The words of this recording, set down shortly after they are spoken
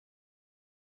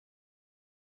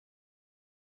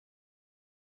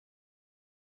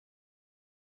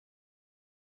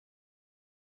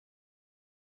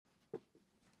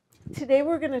Today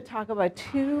we're going to talk about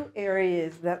two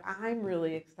areas that I'm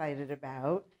really excited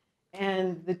about.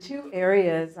 And the two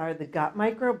areas are the gut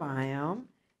microbiome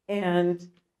and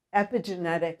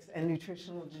epigenetics and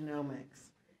nutritional genomics.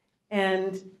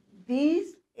 And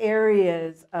these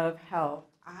areas of health,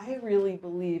 I really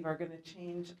believe, are going to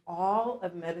change all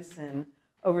of medicine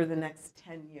over the next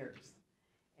 10 years.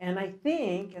 And I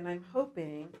think, and I'm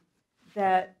hoping,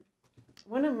 that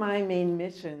one of my main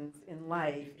missions in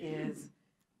life is,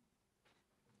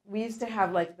 we used to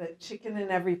have like the chicken in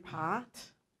every pot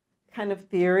kind of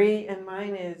theory, and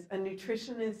mine is a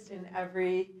nutritionist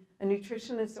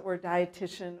or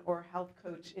dietitian or health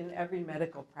coach in every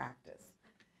medical practice.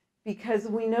 Because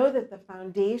we know that the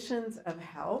foundations of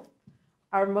health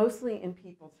are mostly in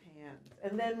people's hands.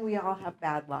 And then we all have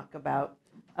bad luck about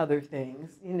other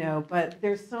things, but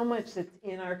there's so much that's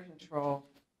in our control.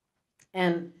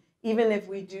 And even if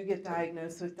we do get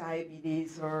diagnosed with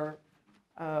diabetes or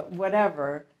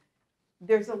whatever,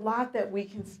 there's a lot that we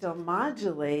can still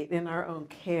modulate in our own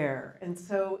care. And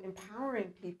so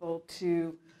empowering people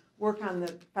to work on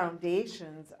the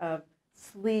foundations of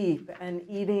sleep and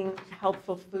eating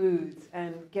healthful foods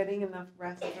and getting enough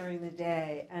rest during the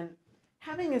day and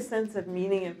having a sense of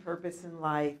meaning and purpose in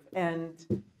life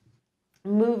and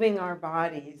moving our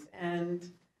bodies,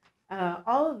 and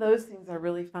all of those things are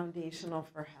really foundational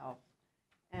for health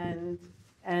and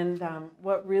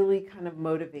what really kind of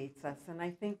motivates us. And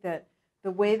I think that the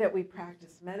way that we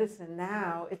practice medicine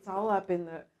now, it's all up in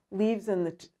the leaves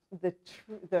and the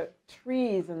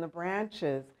trees and the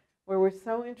branches, where we're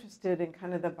so interested in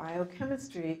kind of the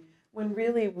biochemistry, when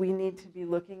really we need to be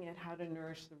looking at how to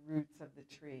nourish the roots of the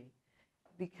tree,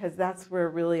 because that's where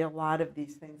really a lot of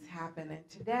these things happen. And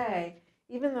today,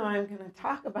 even though I'm going to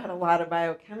talk about a lot of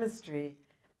biochemistry,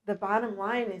 the bottom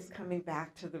line is coming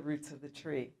back to the roots of the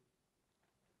tree.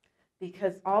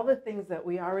 Because all the things that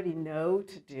we already know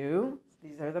to do,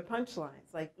 these are the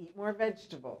punchlines, like eat more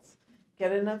vegetables,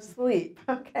 get enough sleep,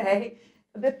 okay?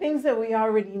 The things that we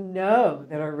already know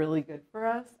that are really good for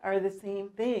us are the same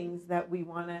things that we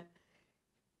want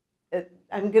to.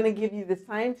 I'm going to give you the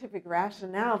scientific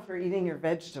rationale for eating your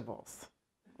vegetables,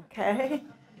 okay?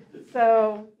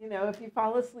 So, if you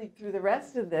fall asleep through the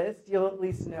rest of this, you'll at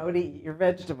least know to eat your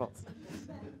vegetables.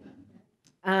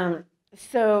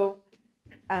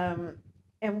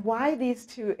 And why these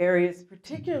two areas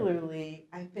particularly,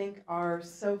 I think, are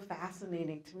so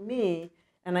fascinating to me,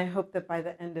 and I hope that by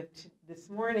the end of this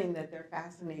morning that they're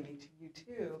fascinating to you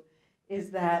too, is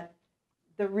that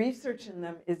the research in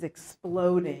them is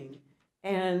exploding.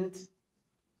 And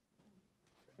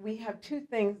we have two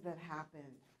things that happened.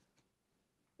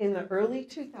 In the early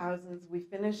 2000s, we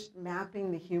finished mapping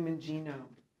the human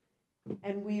genome.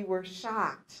 And we were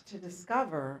shocked to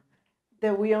discover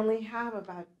that we only have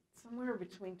about somewhere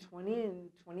between 20 and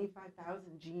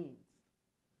 25,000 genes.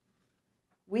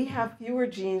 We have fewer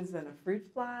genes than a fruit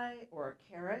fly or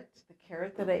a carrot, the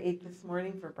carrot that I ate this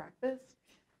morning for breakfast.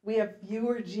 We have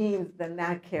fewer genes than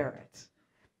that carrot.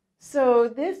 So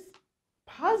this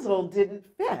puzzle didn't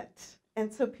fit.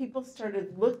 And so people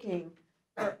started looking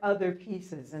for other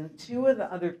pieces. And two of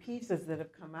the other pieces that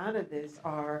have come out of this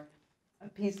are a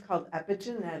piece called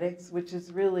epigenetics, which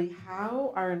is really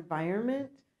how our environment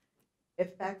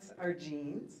affects our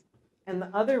genes. And the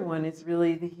other one is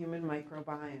really the human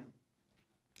microbiome.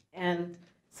 And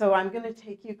so I'm going to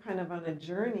take you kind of on a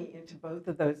journey into both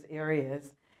of those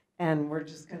areas, and we're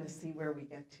just going to see where we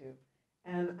get to.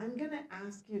 And I'm going to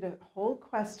ask you to hold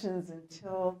questions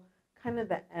until kind of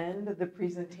the end of the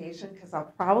presentation, because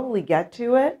I'll probably get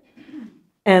to it,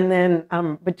 and then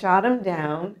but jot them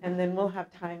down, and then we'll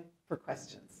have time for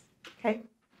questions. Okay?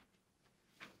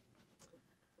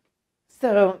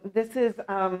 So this is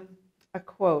a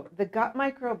quote. The gut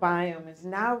microbiome is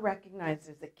now recognized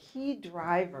as a key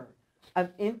driver of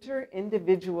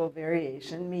inter-individual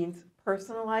variation, means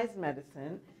personalized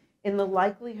medicine, in the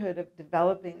likelihood of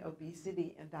developing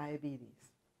obesity and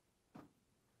diabetes.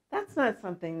 That's not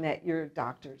something that your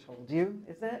doctor told you,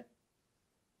 is it?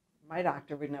 My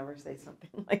doctor would never say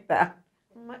something like that.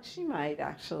 She might,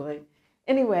 actually.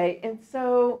 Anyway, and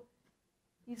so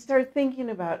you start thinking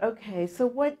about, okay, so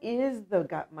what is the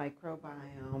gut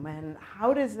microbiome, and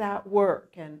how does that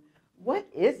work, and what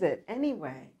is it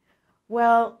anyway?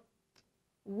 Well,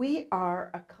 we are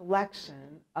a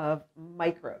collection of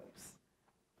microbes.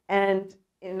 And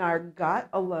in our gut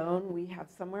alone, we have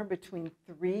somewhere between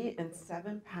 3 and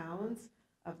 7 pounds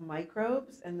of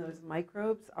microbes, and those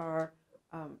microbes are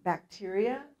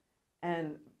bacteria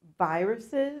and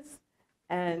viruses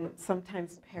and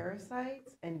sometimes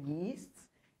parasites and yeasts,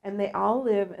 and they all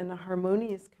live in a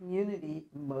harmonious community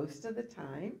most of the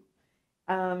time.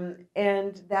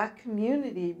 And that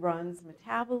community runs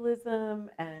metabolism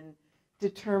and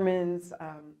determines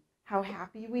how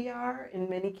happy we are in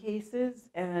many cases,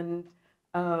 and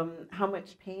how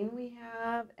much pain we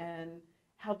have, and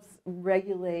helps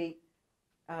regulate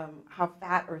how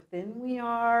fat or thin we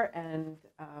are, and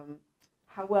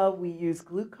how well we use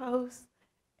glucose,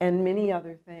 and many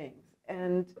other things.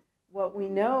 And what we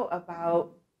know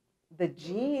about the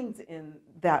genes in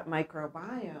that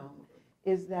microbiome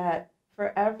is that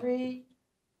for every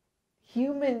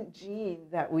human gene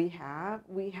that we have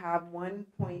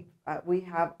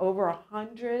over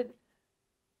 100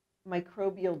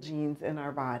 microbial genes in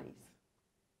our bodies.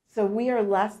 So we are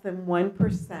less than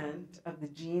 1% of the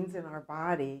genes in our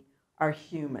body are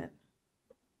human.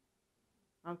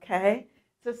 Okay?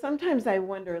 So sometimes I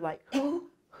wonder, like,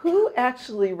 who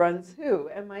actually runs who?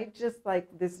 Am I just like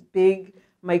this big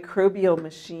microbial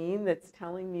machine that's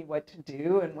telling me what to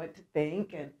do and what to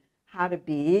think and how to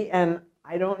be? And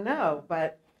I don't know,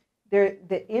 but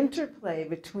the interplay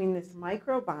between this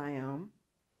microbiome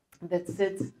that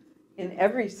sits in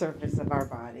every surface of our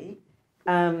body,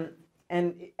 and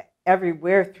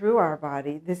everywhere through our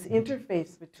body, this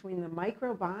interface between the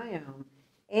microbiome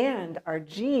and our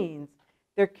genes,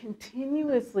 they're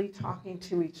continuously talking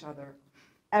to each other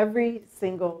every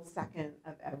single second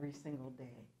of every single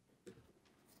day.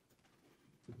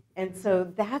 And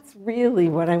so that's really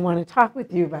what I want to talk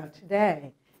with you about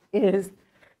today is,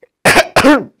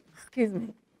 excuse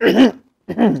me,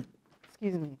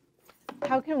 excuse me,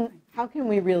 how can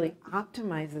we really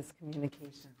optimize this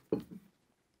communication?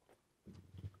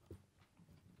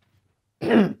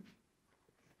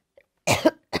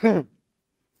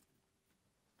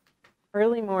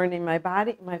 Early morning, my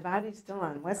body's still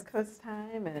on West Coast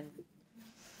time, and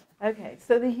okay.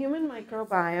 So the human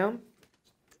microbiome,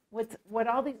 what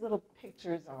all these little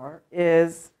pictures are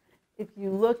is, if you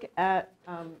look at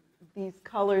these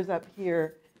colors up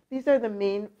here, these are the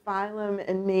main phylum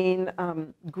and main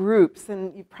groups,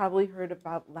 and you've probably heard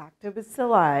about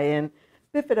lactobacilli and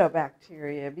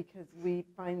bifidobacteria because we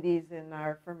find these in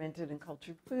our fermented and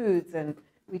cultured foods, and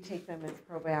we take them as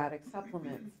probiotic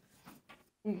supplements.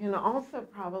 You can also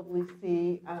probably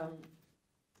see,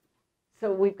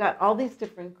 so we've got all these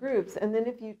different groups, and then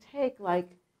if you take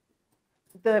like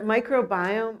the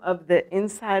microbiome of the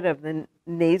inside of the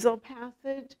nasal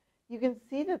passage, you can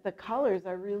see that the colors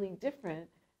are really different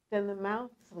than the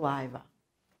mouth saliva,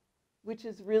 which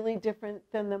is really different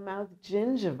than the mouth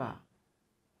gingiva,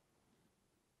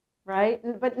 right?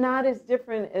 But not as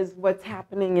different as what's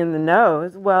happening in the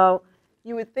nose. Well,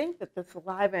 you would think that the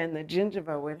saliva and the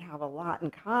gingiva would have a lot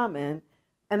in common,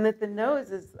 and that the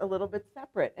nose is a little bit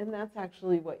separate. And that's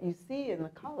actually what you see in the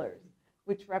colors,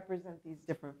 which represent these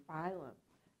different phylums.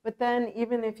 But then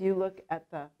even if you look at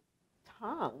the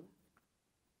tongue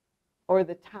or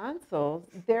the tonsils,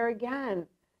 there again,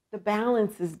 the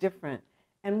balance is different.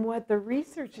 And what the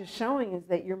research is showing is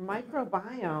that your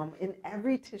microbiome in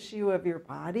every tissue of your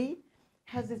body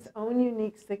has its own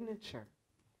unique signature.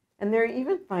 And they're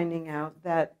even finding out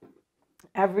that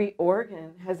every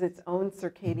organ has its own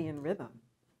circadian rhythm,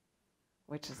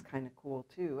 which is kind of cool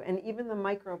too. And even the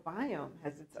microbiome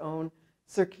has its own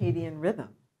circadian rhythm.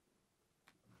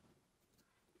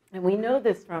 And we know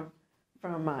this from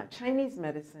Chinese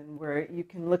medicine, where you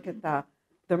can look at the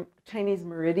Chinese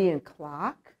meridian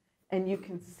clock, and you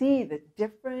can see that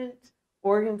different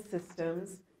organ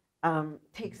systems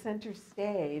take center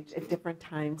stage at different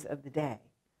times of the day.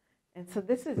 And so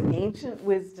this is ancient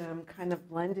wisdom kind of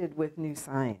blended with new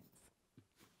science.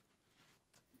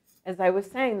 As I was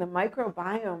saying, the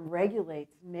microbiome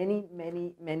regulates many,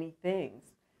 many, many things.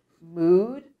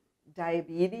 Mood,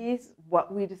 diabetes,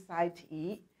 what we decide to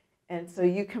eat. And so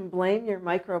you can blame your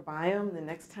microbiome the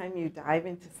next time you dive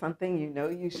into something you know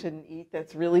you shouldn't eat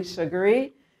that's really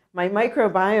sugary. My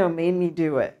microbiome made me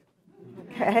do it,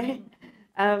 okay?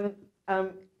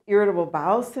 Irritable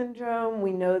bowel syndrome,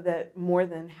 we know that more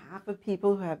than half of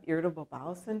people who have irritable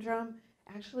bowel syndrome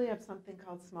actually have something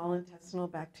called small intestinal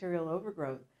bacterial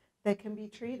overgrowth that can be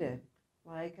treated,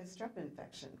 like a strep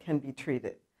infection can be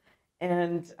treated.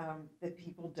 And that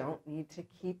people don't need to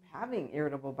keep having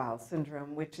irritable bowel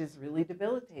syndrome, which is really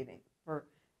debilitating for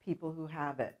people who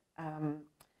have it.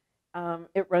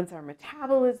 It runs our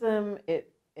metabolism,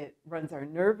 it runs our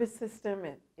nervous system,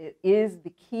 it is the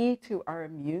key to our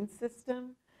immune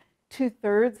system.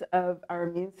 2/3 of our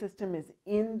immune system is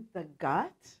in the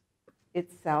gut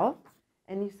itself.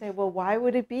 And you say, well, why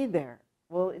would it be there?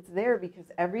 Well, it's there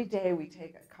because every day we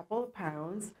take a couple of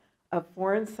pounds of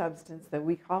foreign substance that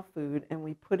we call food, and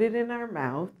we put it in our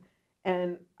mouth,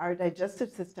 and our digestive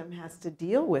system has to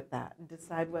deal with that and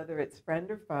decide whether it's friend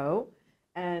or foe.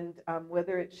 and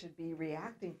whether it should be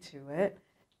reacting to it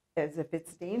as if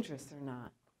it's dangerous or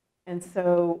not. And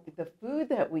so the food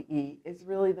that we eat is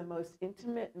really the most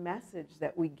intimate message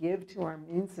that we give to our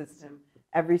immune system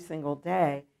every single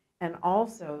day, and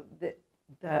also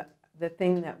the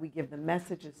thing that we give the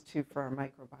messages to for our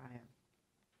microbiome.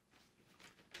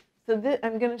 So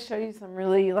I'm going to show you some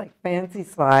really like fancy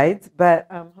slides, but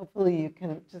hopefully you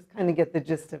can just kind of get the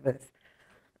gist of this.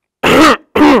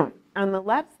 On the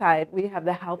left side, we have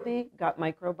the healthy gut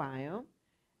microbiome,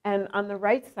 and on the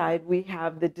right side, we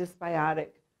have the dysbiotic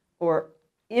or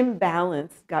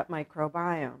imbalanced gut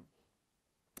microbiome.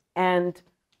 And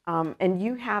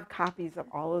you have copies of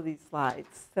all of these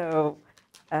slides, so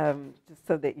just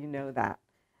so that you know that.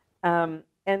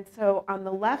 And so on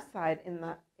the left side, in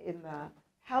the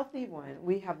healthy one,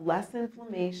 we have less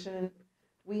inflammation,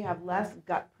 we have less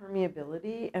gut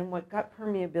permeability, and what gut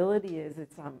permeability is,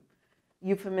 it's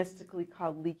euphemistically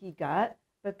called leaky gut,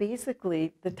 but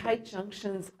basically the tight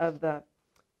junctions of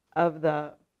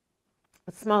the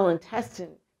small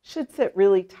intestine should sit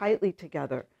really tightly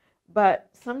together, but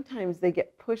sometimes they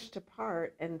get pushed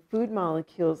apart and food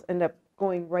molecules end up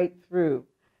going right through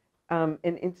and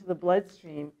into the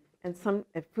bloodstream, and some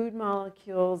food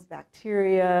molecules,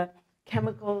 bacteria,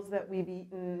 chemicals that we've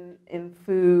eaten in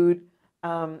food,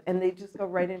 and they just go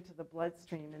right into the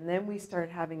bloodstream, and then we start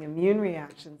having immune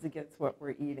reactions against what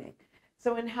we're eating.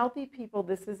 So in healthy people,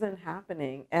 this isn't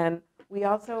happening, and we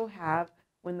also have,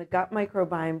 when the gut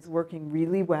microbiome is working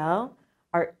really well,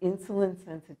 our insulin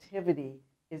sensitivity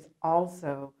is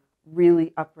also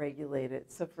really upregulated.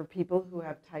 So for people who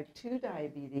have type 2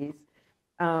 diabetes,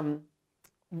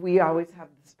 we always have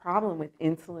this problem with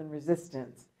insulin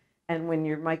resistance. And when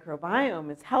your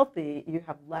microbiome is healthy, you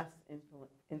have less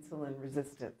insulin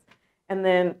resistance. And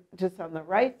then just on the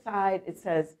right side, it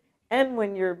says, and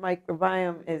when your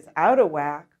microbiome is out of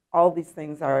whack, all these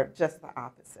things are just the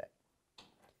opposite.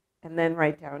 And then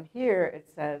right down here, it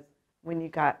says, when you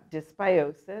got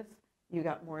dysbiosis, you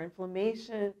got more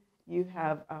inflammation, you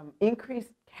have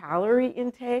increased calorie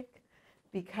intake,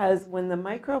 because when the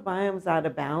microbiome's out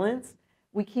of balance,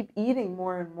 we keep eating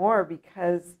more and more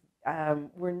because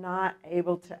we're not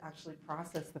able to actually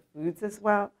process the foods as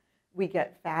well. We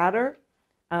get fatter,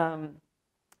 and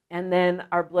then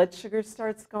our blood sugar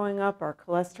starts going up, our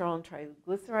cholesterol and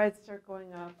triglycerides start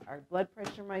going up, our blood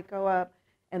pressure might go up,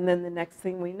 and then the next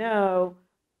thing we know,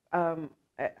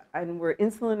 and we're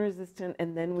insulin resistant,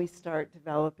 and then we start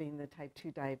developing the type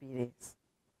 2 diabetes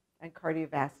and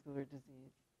cardiovascular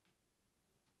disease.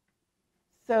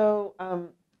 So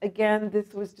again,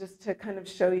 this was just to kind of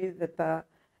show you that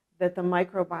the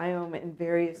microbiome in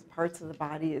various parts of the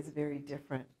body is very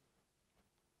different.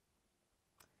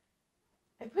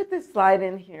 I put this slide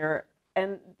in here,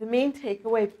 and the main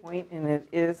takeaway point in it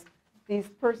is these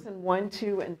person 1,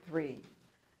 2, and 3.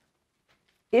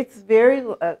 It's very,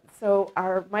 so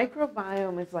our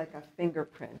microbiome is like a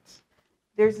fingerprint.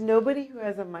 There's nobody who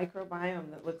has a microbiome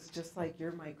that looks just like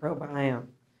your microbiome.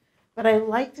 But I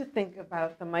like to think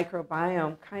about the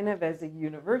microbiome kind of as a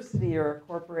university or a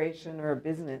corporation or a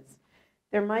business.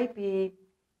 There might be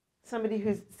somebody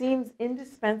who seems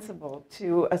indispensable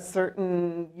to a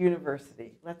certain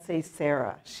university. Let's say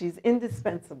Sarah. She's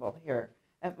indispensable here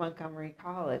at Montgomery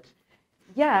College.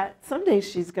 Yet, someday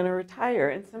she's going to retire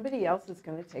and somebody else is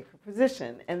going to take her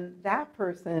position. And that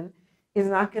person is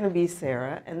not going to be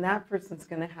Sarah, and that person's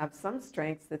going to have some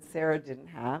strengths that Sarah didn't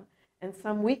have and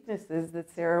some weaknesses that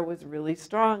Sarah was really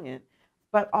strong in.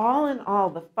 But all in all,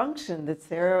 the function that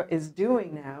Sarah is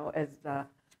doing now as the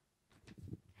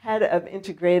head of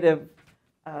integrative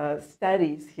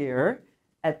studies here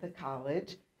at the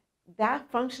college, that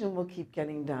function will keep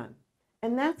getting done.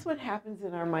 And that's what happens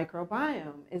in our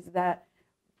microbiome, is that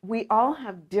we all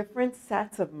have different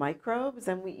sets of microbes,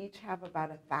 and we each have about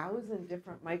 1,000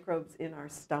 different microbes in our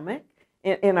stomach,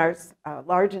 in our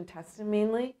large intestine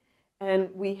mainly, and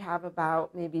we have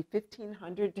about maybe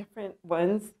 1,500 different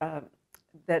ones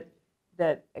that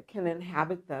can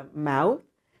inhabit the mouth.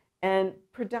 And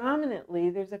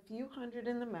predominantly, there's a few hundred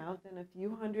in the mouth and a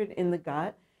few hundred in the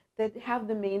gut that have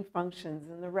the main functions,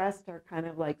 and the rest are kind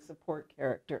of like support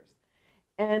characters.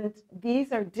 And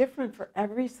these are different for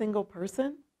every single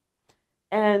person,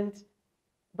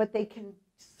 but they can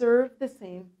serve the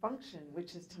same function,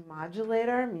 which is to modulate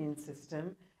our immune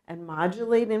system and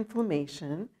modulate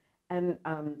inflammation and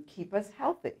keep us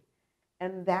healthy.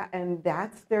 And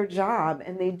that's their job,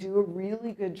 and they do a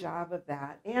really good job of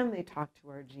that, and they talk to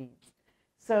our genes.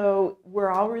 So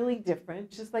we're all really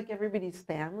different, just like everybody's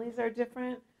families are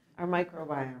different, our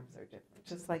microbiomes are different,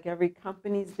 just like every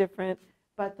company's different,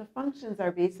 but the functions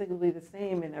are basically the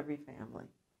same in every family.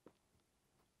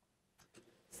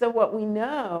 So what we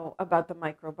know about the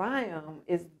microbiome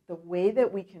is the way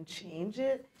that we can change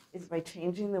it is by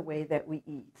changing the way that we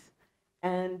eat.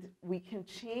 And we can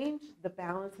change the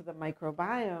balance of the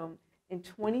microbiome in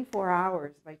 24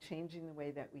 hours by changing the way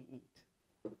that we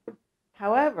eat.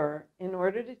 However, in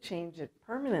order to change it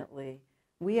permanently,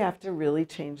 we have to really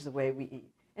change the way we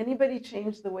eat. Anybody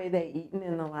change the way they eaten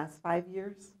in the last 5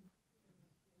 years?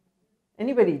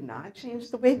 Anybody not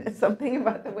change the way that something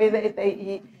about the way that they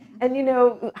eat? And you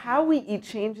know, how we eat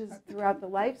changes throughout the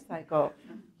life cycle.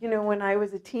 You know, when I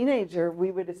was a teenager,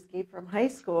 we would escape from high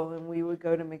school and we would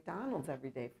go to McDonald's every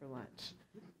day for lunch.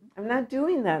 I'm not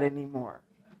doing that anymore.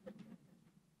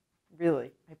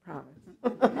 Really, I promise.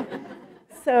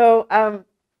 So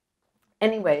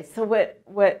anyway, so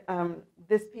what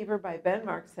this paper by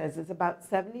Benmark says is about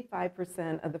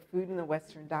 75% of the food in the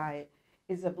Western diet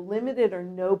is of limited or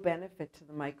no benefit to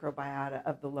the microbiota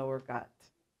of the lower gut.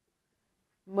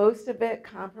 Most of it,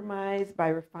 compromised by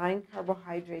refined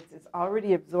carbohydrates, is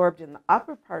already absorbed in the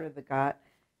upper part of the gut,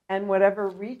 and whatever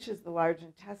reaches the large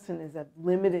intestine is of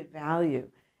limited value.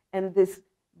 And this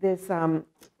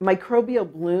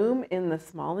microbial bloom in the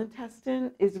small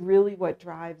intestine is really what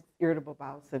drives irritable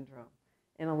bowel syndrome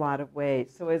in a lot of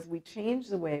ways. So as we change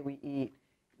the way we eat,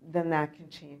 then that can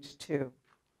change too.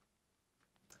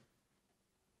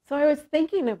 So I was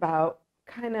thinking about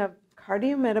kind of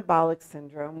cardiometabolic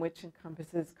syndrome, which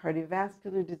encompasses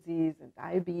cardiovascular disease and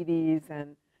diabetes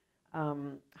and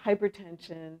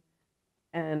hypertension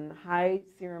and high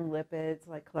serum lipids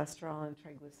like cholesterol and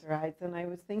triglycerides. And I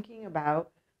was thinking about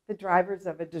the drivers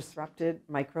of a disrupted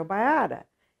microbiota.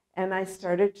 And I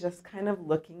started just kind of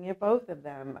looking at both of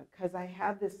them because I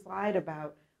had this slide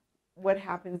about what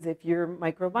happens if your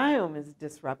microbiome is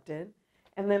disrupted.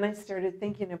 And then I started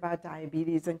thinking about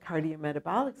diabetes and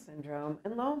cardiometabolic syndrome.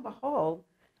 And lo and behold,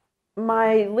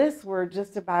 my lists were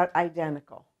just about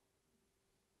identical.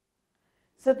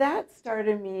 So that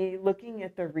started me looking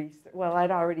at the research. Well, I'd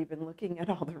already been looking at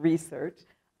all the research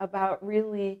about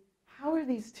really how are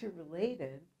these two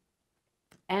related.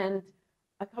 And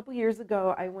a couple years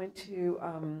ago, I went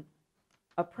to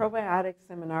a probiotic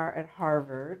seminar at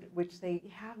Harvard, which they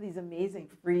have these amazing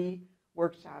free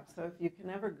workshops. So if you can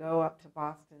ever go up to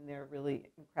Boston, they're really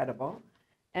incredible.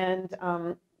 And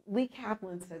Lee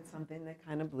Kaplan said something that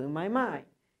kind of blew my mind.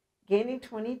 Gaining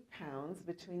 20 pounds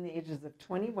between the ages of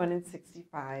 21 and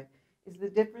 65 is the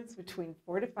difference between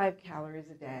 4 to 5 calories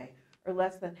a day, or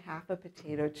less than half a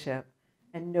potato chip,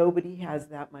 and nobody has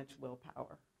that much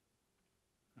willpower.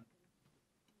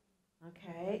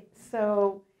 Okay,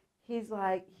 so he's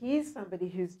somebody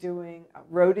who's doing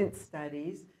rodent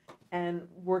studies and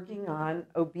working on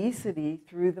obesity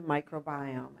through the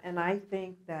microbiome. And I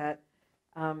think that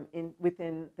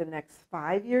within the next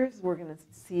 5 years, we're going to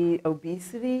see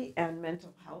obesity and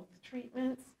mental health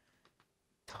treatments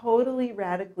totally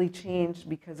radically changed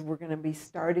because we're going to be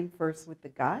starting first with the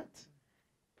gut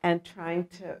and trying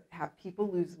to have people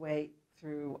lose weight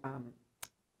through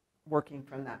working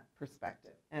from that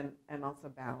perspective and also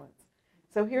balance.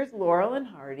 So here's Laurel and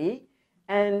Hardy.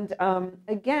 And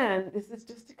again, this is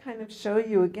just to kind of show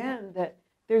you again that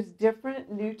there's different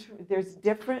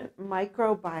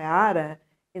microbiota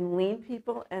in lean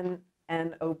people and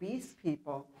obese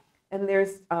people. And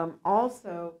there's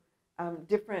also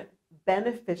different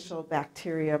beneficial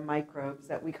bacteria microbes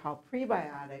that we call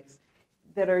prebiotics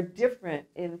that are different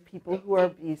in people who are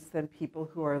obese than people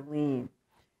who are lean.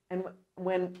 And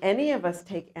when any of us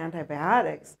take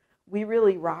antibiotics, we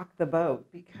really rock the boat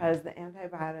because the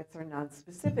antibiotics are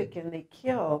nonspecific and they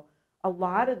kill a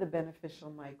lot of the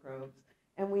beneficial microbes.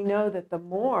 And we know that the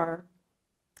more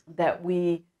that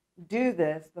we do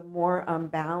this, the more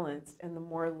unbalanced and the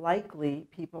more likely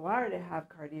people are to have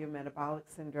cardiometabolic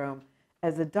syndrome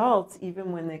as adults,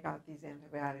 even when they got these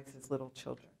antibiotics as little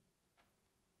children.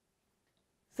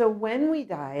 So when we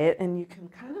diet, and you can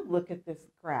kind of look at this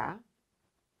graph,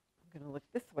 I'm going to look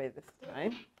this way this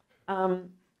time.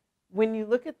 When you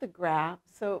look at the graph,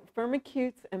 so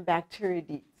firmicutes and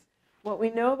bacteroidetes, what we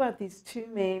know about these two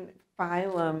main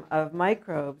phylum of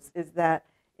microbes is that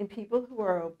in people who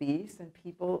are obese and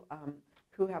people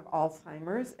who have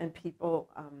Alzheimer's and people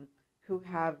who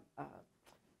have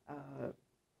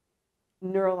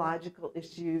neurological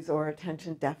issues or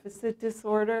attention deficit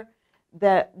disorder,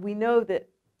 that we know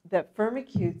that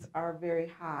firmicutes are very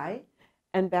high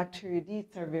and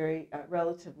bacteroidetes are very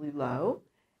relatively low.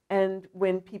 And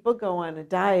when people go on a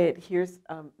diet, here's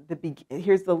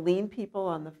the lean people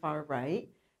on the far right,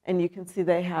 and you can see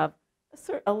they have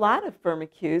a lot of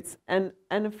firmicutes and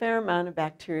a fair amount of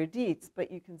bacteroidetes,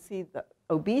 but you can see the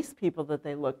obese people that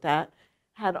they looked at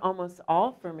had almost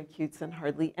all firmicutes and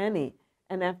hardly any.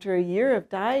 And after a year of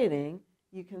dieting,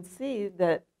 you can see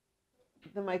that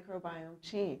the microbiome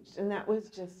changed. And that was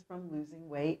just from losing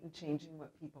weight and changing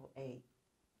what people ate.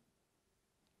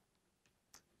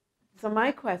 So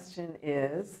my question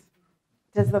is,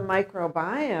 does the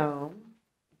microbiome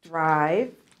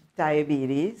drive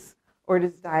diabetes, or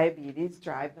does diabetes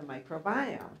drive the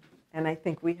microbiome? And I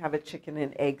think we have a chicken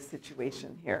and egg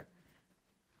situation here.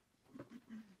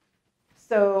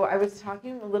 So I was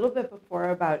talking a little bit before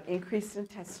about increased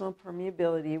intestinal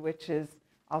permeability, which is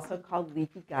also called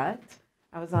leaky gut.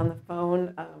 I was on the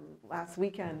phone last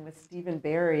weekend with Stephen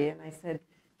Barry, and I said,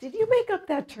 did you make up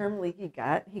that term leaky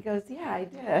gut? He goes, yeah, I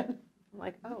did. I'm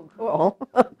like, oh, cool.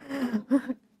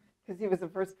 Because he was the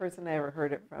first person I ever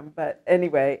heard it from. But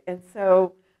anyway, and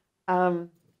so, and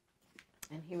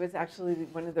he was actually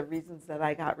one of the reasons that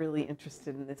I got really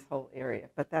interested in this whole area.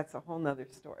 But that's a whole nother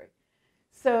story.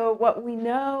 So what we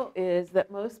know is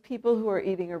that most people who are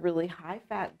eating a really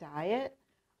high-fat diet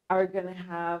are going to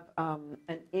have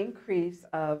an increase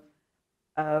of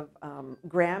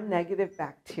gram-negative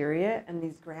bacteria, and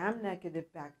these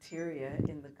gram-negative bacteria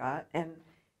in the gut, and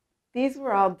these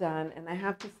were all done, and I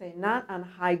have to say, not on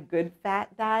high good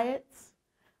fat diets,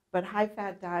 but high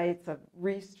fat diets of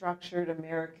restructured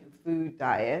American food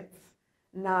diets,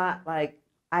 not like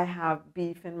I have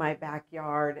beef in my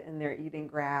backyard and they're eating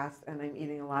grass and I'm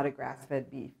eating a lot of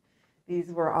grass-fed beef. These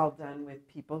were all done with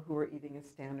people who were eating a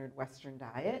standard Western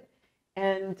diet.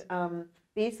 And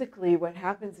basically what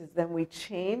happens is then we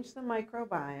change the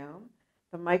microbiome.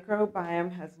 The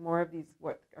microbiome has more of these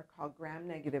what are called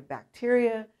gram-negative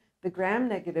bacteria. The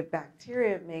gram-negative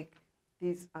bacteria make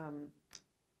these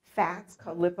fats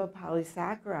called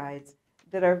lipopolysaccharides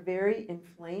that are very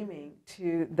inflaming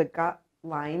to the gut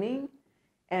lining,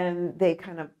 and they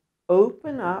kind of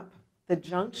open up the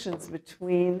junctions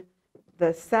between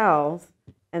the cells,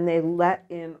 and they let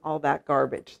in all that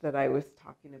garbage that I was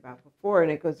talking about before,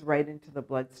 and it goes right into the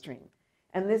bloodstream.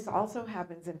 And this also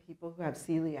happens in people who have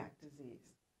celiac disease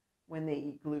when they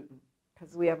eat gluten,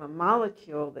 because we have a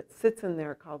molecule that sits in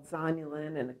there called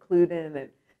zonulin and occludin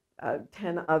and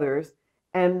 10 others.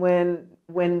 And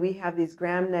when we have these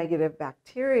gram-negative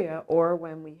bacteria, or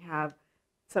when we have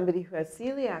somebody who has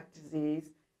celiac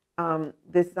disease,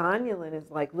 this zonulin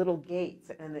is like little gates,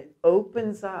 and it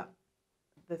opens up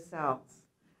the cells.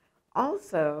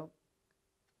 Also,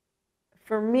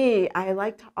 for me, I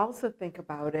like to also think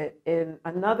about it in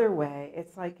another way.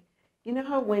 It's like, you know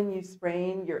how when you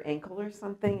sprain your ankle or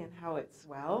something and how it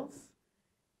swells?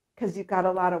 Because you've got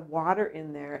a lot of water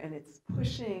in there and it's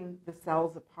pushing the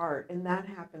cells apart. And that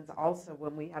happens also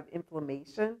when we have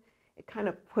inflammation. It kind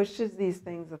of pushes these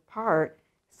things apart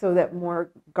so that more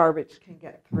garbage can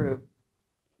get through.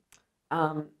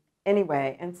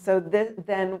 Anyway, and so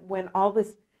then when all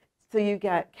this, so you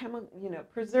get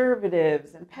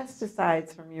preservatives and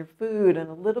pesticides from your food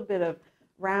and a little bit of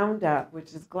Roundup,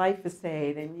 which is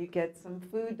glyphosate, and you get some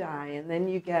food dye, and then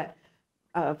you get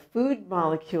food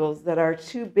molecules that are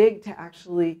too big to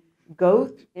actually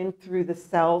go in through the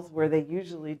cells where they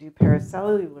usually do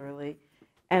paracellularly.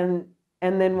 And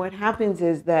then what happens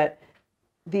is that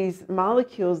these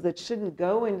molecules that shouldn't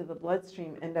go into the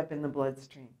bloodstream end up in the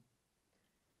bloodstream.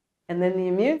 And then the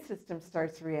immune system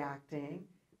starts reacting,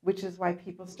 which is why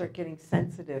people start getting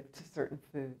sensitive to certain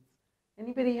foods.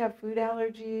 Anybody have food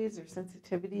allergies or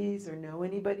sensitivities, or know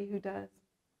anybody who does?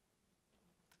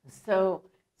 So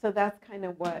that's kind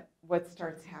of what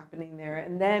starts happening there.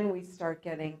 And then we start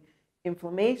getting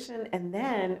inflammation, and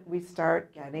then we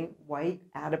start getting white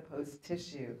adipose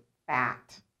tissue,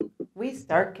 fat. We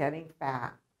start getting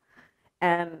fat.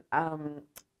 And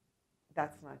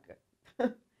that's not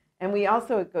good. And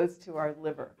it goes to our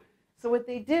liver. So what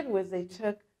they did was they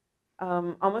took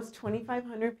almost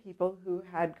 2,500 people who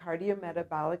had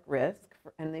cardiometabolic risk,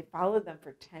 and they followed them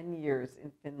for 10 years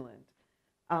in Finland.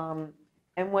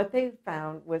 And what they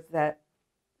found was that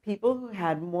people who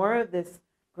had more of this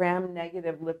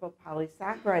gram-negative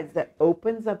lipopolysaccharides that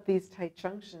opens up these tight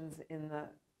junctions in the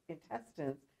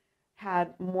intestines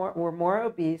were more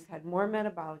obese, had more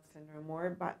metabolic syndrome,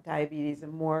 more diabetes,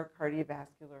 and more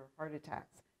cardiovascular heart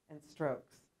attacks and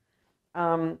strokes.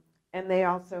 And they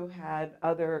also had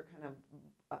other kind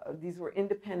of, these were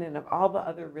independent of all the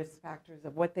other risk factors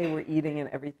of what they were eating and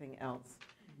everything else.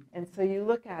 And so you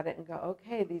look at it and go,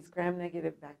 okay, these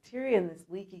gram-negative bacteria and this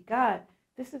leaky gut,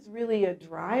 this is really a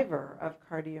driver of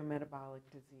cardiometabolic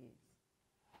disease.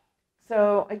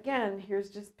 So again, here's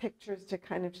just pictures to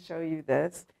kind of show you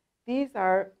this. These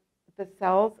are the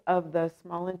cells of the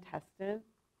small intestine,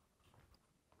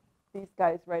 these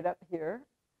guys right up here.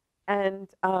 And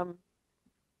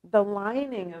the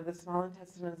lining of the small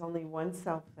intestine is only 1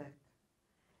 cell thick.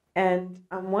 And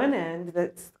on one end,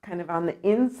 that's kind of on the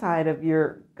inside of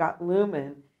your gut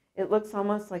lumen, it looks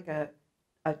almost like a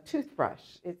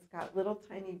toothbrush. It's got little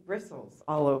tiny bristles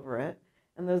all over it.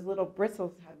 And those little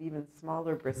bristles have even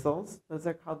smaller bristles. Those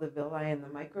are called the villi and the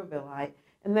microvilli.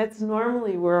 And that's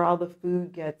normally where all the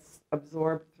food gets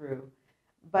absorbed through.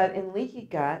 But in leaky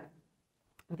gut,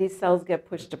 these cells get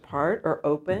pushed apart or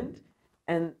opened,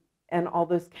 and all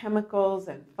those chemicals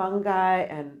and fungi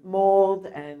and mold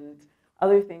and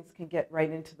other things can get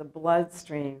right into the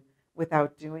bloodstream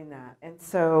without doing that. And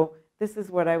so this is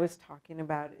what I was talking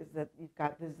about, is that you've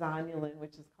got the zonulin,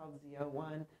 which is called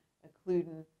ZO1,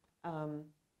 occludin.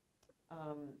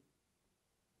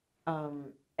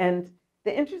 And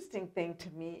the interesting thing to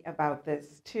me about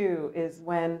this, too, is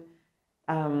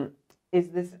is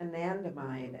this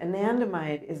anandamide.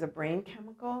 Anandamide is a brain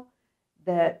chemical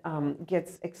that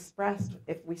gets expressed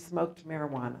if we smoked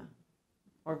marijuana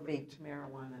or vaped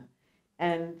marijuana.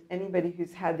 And anybody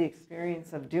who's had the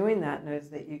experience of doing that knows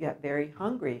that you get very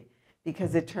hungry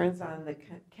because it turns on the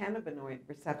cannabinoid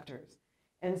receptors.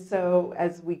 And so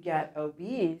as we get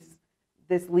obese,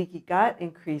 this leaky gut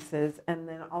increases, and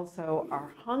then also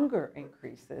our hunger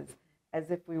increases as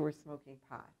if we were smoking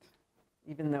pot,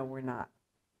 even though we're not.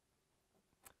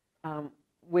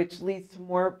 Which leads to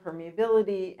more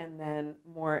permeability and then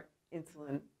more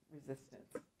insulin resistance.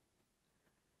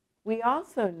 We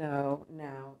also know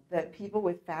now that people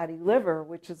with fatty liver,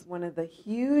 which is one of the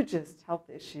hugest health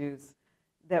issues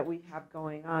that we have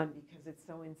going on because it's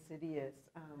so insidious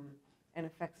and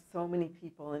affects so many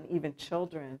people and even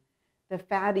children, the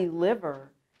fatty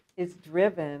liver is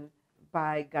driven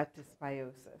by gut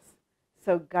dysbiosis.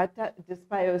 So gut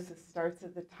dysbiosis starts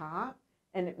at the top,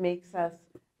 and it makes us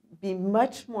be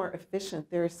much more efficient.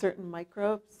 There are certain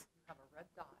microbes. You have a red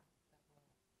dot that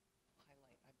will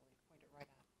highlight, I believe, point it right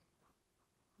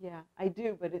at. Yeah, I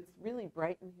do, but it's really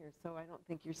bright in here, so I don't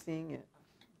think you're seeing it.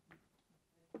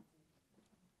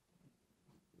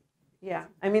 Yeah,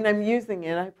 I mean, I'm using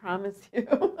it, I promise you.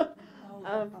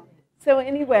 So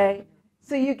anyway,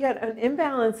 so you get an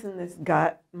imbalance in this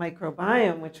gut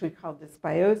microbiome, which we call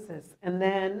dysbiosis, and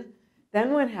then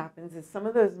what happens is some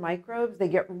of those microbes, they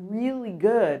get really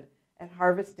good at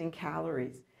harvesting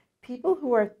calories. People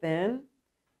who are thin,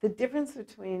 the difference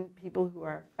between people who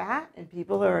are fat and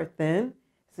people who are thin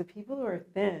is the people who are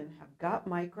thin have gut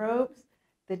microbes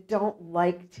that don't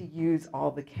like to use all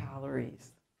the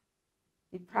calories.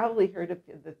 You've probably heard of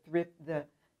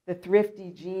the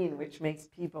thrifty gene, which makes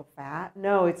people fat.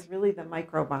 No, it's really the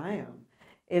microbiome.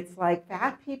 It's like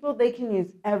fat people, they can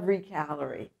use every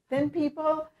calorie. Thin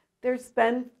people, they're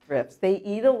spendthrifts. They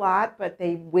eat a lot, but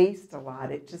they waste a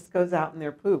lot. It just goes out in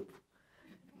their poop.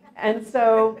 And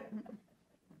so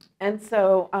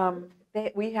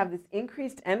we have this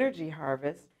increased energy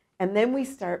harvest, and then we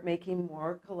start making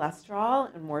more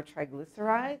cholesterol and more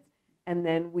triglycerides, and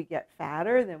then we get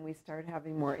fatter, then we start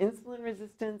having more insulin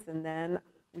resistance, and then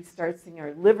we start seeing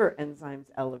our liver enzymes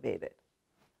elevated.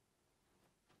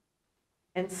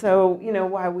 And so, you know,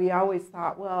 why we always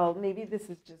thought, well, maybe this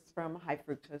is just from high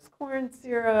fructose corn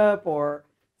syrup or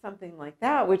something like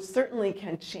that, which certainly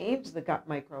can change the gut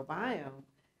microbiome.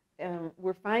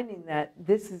 We're finding that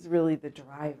this is really the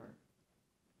driver.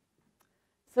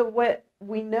 So what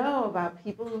we know about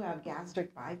people who have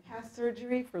gastric bypass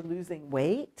surgery for losing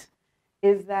weight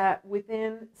is that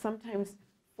within sometimes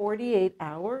 48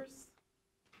 hours,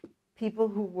 people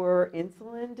who were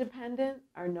insulin dependent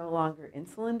are no longer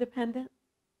insulin dependent.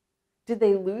 Did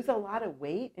they lose a lot of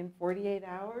weight in 48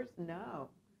 hours? No.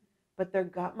 But their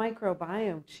gut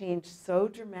microbiome changed so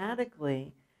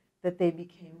dramatically that they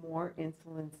became more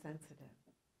insulin sensitive.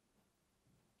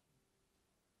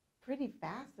 Pretty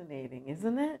fascinating,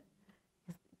 isn't it?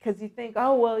 Because you think,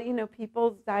 oh, well, you know,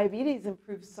 people's diabetes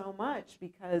improves so much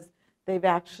because they've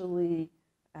actually,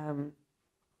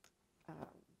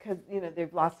 because, you know,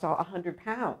 they've lost all 100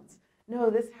 pounds.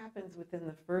 No, this happens within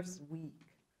the first week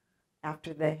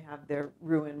after they have their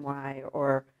Roux-en-Y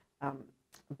or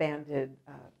banded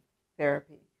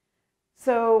therapy.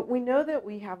 So we know that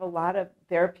we have a lot of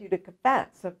therapeutic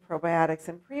effects of probiotics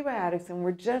and prebiotics, and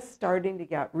we're just starting to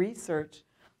get research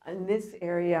in this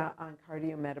area on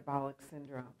cardiometabolic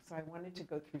syndrome. So I wanted to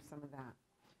go through some of that.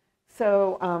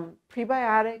 So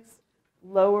prebiotics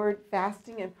lowered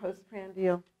fasting and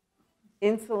postprandial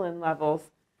insulin levels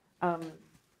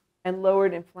and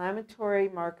lowered inflammatory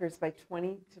markers by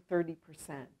 20 to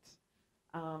 30%.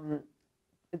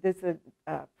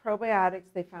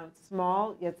 Probiotics, they found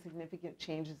small yet significant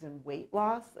changes in weight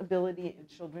loss ability in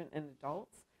children and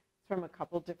adults from a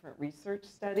couple different research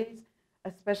studies,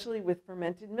 especially with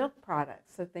fermented milk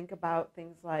products. So think about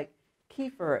things like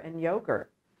kefir and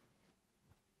yogurt.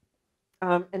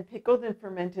 And pickled and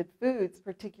fermented foods,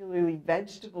 particularly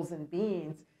vegetables and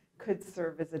beans, could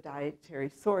serve as a dietary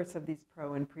source of these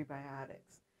pro and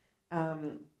prebiotics.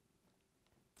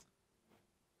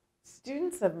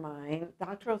 Students of mine,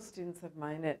 doctoral students of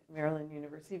mine at Maryland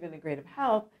University of Integrative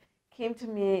Health, came to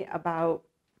me about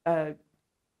a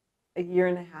year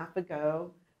and a half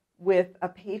ago with a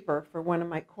paper for one of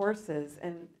my courses,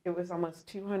 and it was almost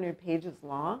 200 pages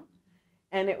long.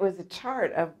 And it was a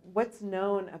chart of what's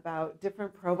known about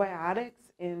different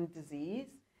probiotics in disease.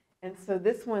 And so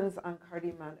this one's on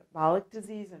cardiometabolic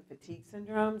disease and fatigue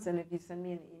syndromes. And if you send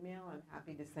me an email, I'm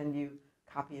happy to send you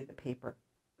a copy of the paper.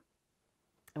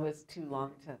 It was too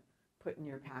long to put in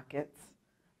your packets.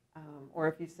 Or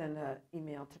if you send an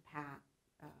email to Pat,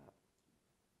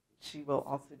 she will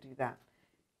also do that.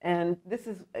 And this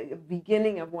is a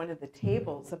beginning of one of the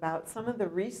tables about some of the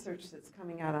research that's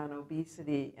coming out on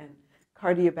obesity and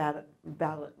cardiometabolic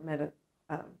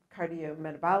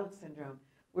syndrome.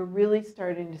 We're really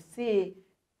starting to see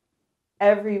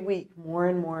every week more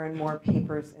and more and more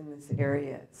papers in this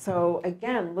area. So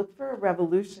again, look for a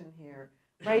revolution here.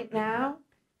 Right now,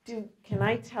 can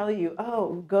I tell you,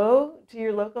 go to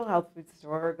your local health food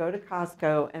store or go to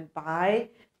Costco and buy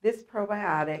this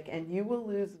probiotic and you will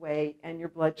lose weight and your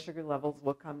blood sugar levels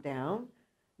will come down?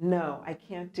 No, I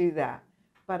can't do that.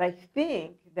 But I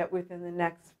think that within the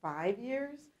next 5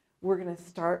 years, we're going to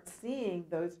start seeing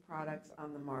those products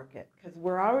on the market because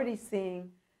we're already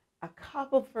seeing a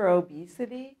couple for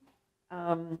obesity.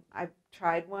 I've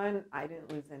tried one. I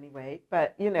didn't lose any weight,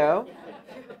 but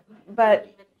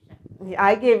but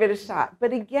I gave it a shot.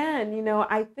 But again,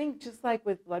 I think just like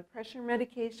with blood pressure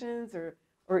medications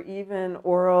or even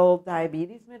oral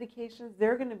diabetes medications,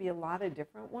 there are going to be a lot of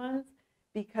different ones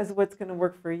because what's going to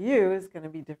work for you is going to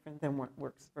be different than what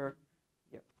works for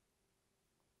you,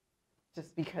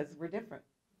 just because we're different.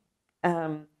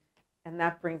 And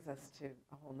that brings us to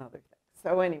a whole nother thing.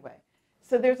 So anyway,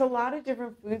 so there's a lot of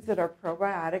different foods that are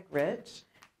probiotic rich,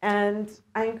 and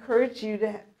I encourage you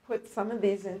to put some of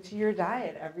these into your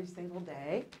diet every single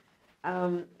day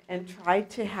and try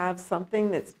to have something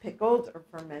that's pickled or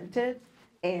fermented.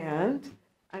 And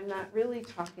I'm not really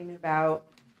talking about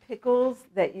pickles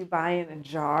that you buy in a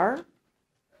jar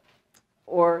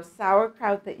or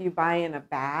sauerkraut that you buy in a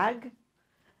bag.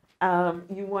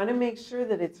 You want to make sure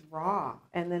that it's raw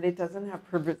and that it doesn't have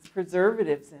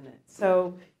preservatives in it.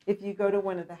 So if you go to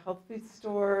one of the health food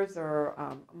stores or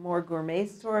a more gourmet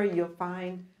store, you'll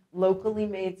find locally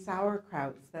made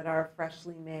sauerkrauts that are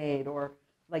freshly made, or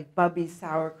like Bubby's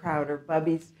sauerkraut or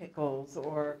Bubby's pickles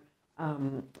or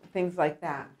things like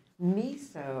that.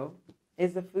 Miso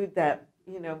is a food that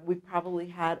we probably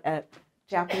had at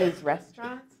Japanese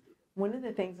restaurants. One of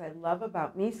the things I love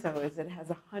about miso is it has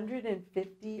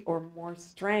 150 or more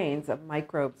strains of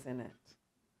microbes in it.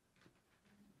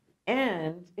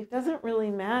 And it doesn't really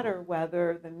matter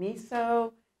whether the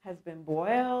miso has been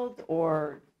boiled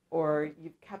or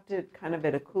you've kept it kind of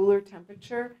at a cooler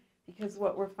temperature, because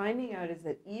what we're finding out is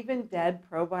that even dead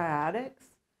probiotics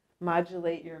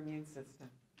modulate your immune system.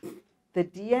 The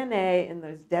DNA in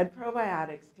those dead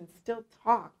probiotics can still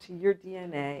talk to your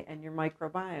DNA and your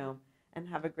microbiome and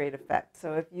have a great effect.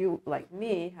 So if you, like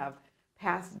me, have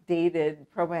past dated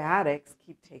probiotics,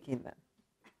 keep taking them.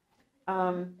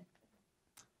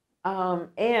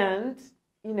 And,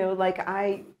 like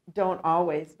I don't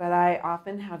always, but I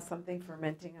often have something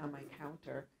fermenting on my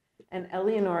counter. And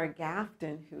Eleonora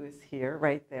Gafton, who is here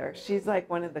right there, she's like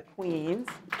one of the queens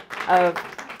of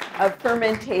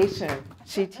fermentation.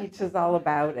 She teaches all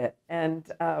about it. And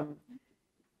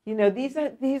these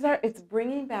are it's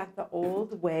bringing back the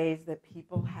old ways that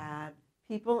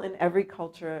people in every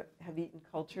culture have eaten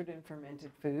cultured and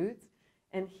fermented foods.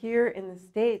 And here in the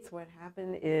States, what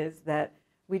happened is that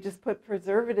we just put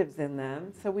preservatives in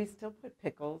them. So we still put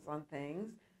pickles on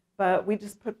things, but we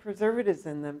just put preservatives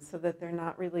in them so that they're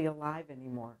not really alive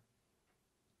anymore.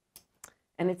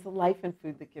 And it's the life in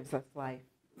food that gives us life.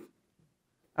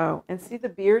 Oh, and see the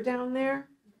beer down there?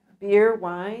 Beer,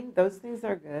 wine, those things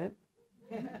are good.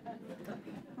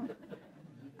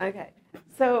 Okay,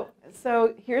 so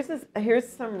here's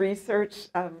some research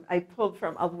I pulled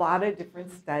from a lot of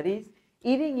different studies.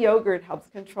 Eating yogurt helps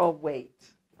control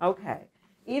weight. Okay,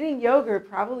 eating yogurt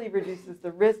probably reduces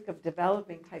the risk of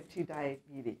developing type 2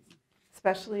 diabetes,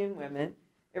 especially in women.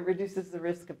 It reduces the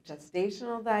risk of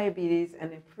gestational diabetes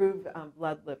and improved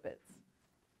blood lipids,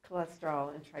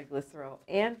 cholesterol and triglycerol,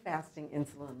 and fasting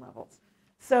insulin levels.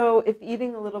 So if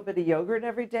eating a little bit of yogurt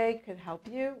every day could help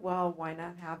you, well, why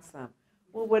not have some?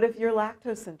 Well, what if you're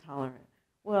lactose intolerant?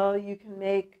 Well, you can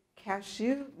make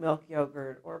cashew milk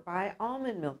yogurt or buy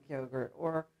almond milk yogurt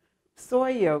or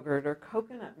soy yogurt or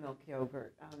coconut milk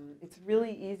yogurt. It's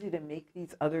really easy to make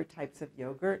these other types of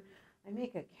yogurt. I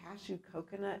make a cashew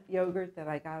coconut yogurt that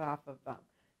I got off of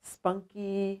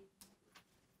Spunky,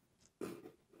 I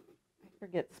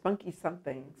forget, Spunky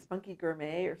something, Spunky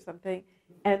Gourmet or something.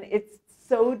 And it's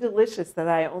so delicious that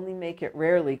I only make it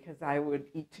rarely because I would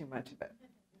eat too much of it.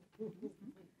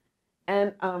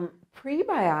 And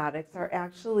prebiotics are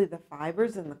actually the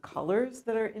fibers and the colors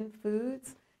that are in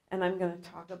foods. And I'm going to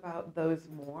talk about those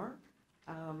more.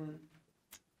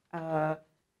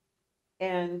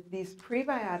 And these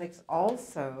prebiotics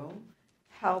also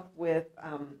help with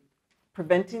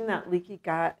preventing that leaky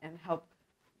gut and help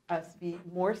us be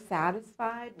more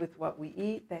satisfied with what we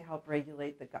eat. They help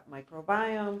regulate the gut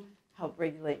microbiome, help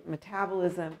regulate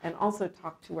metabolism, and also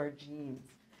talk to our genes.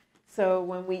 So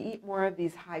when we eat more of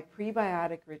these high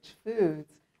prebiotic-rich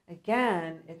foods,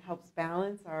 again, it helps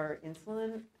balance our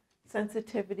insulin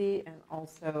sensitivity and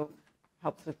also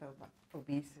helps with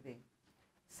obesity.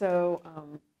 So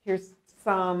here's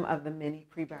some of the many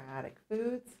prebiotic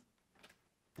foods.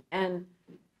 And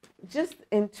just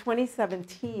in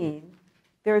 2017,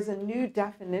 there's a new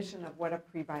definition of what a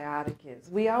prebiotic is.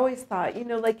 We always thought, you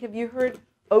know, like, have you heard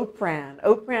oat bran?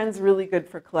 Oat bran's really good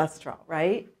for cholesterol,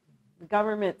 right? The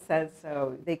government says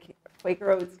so.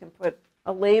 Quaker Oats can put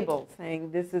a label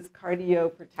saying this is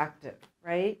cardioprotective,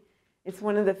 right? It's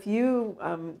one of the few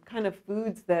kind of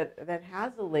foods that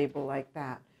has a label like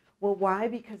that. Well, why?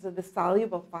 Because of the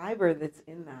soluble fiber that's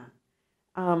in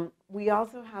that. We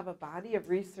also have a body of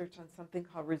research on something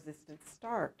called resistant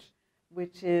starch,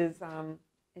 which is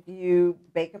if you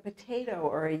bake a potato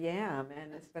or a yam,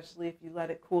 and especially if you let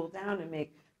it cool down and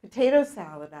make potato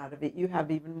salad out of it, you have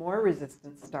even more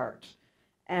resistant starch.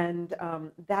 And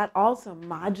that also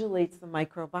modulates the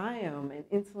microbiome and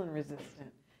insulin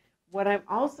resistant. What I'm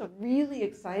also really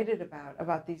excited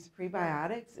about these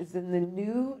prebiotics is in the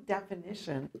new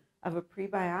definition of a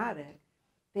prebiotic,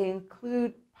 they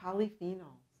include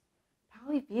polyphenols.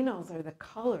 Polyphenols are the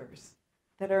colors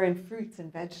that are in fruits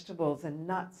and vegetables and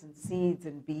nuts and seeds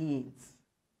and beans.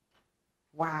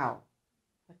 Wow.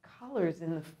 The colors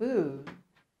in the food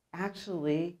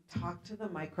actually talk to the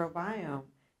microbiome.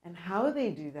 And how they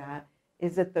do that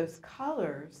is that those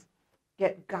colors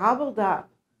get gobbled up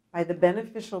by the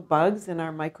beneficial bugs in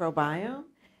our microbiome.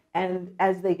 And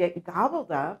as they get gobbled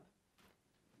up,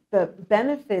 the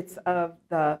benefits of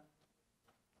the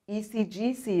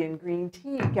ECGC in green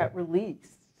tea get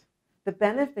released. The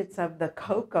benefits of the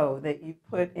cocoa that you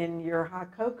put in your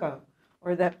hot cocoa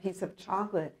or that piece of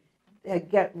chocolate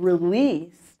get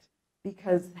released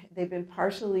because they've been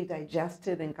partially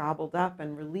digested and gobbled up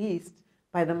and released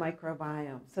by the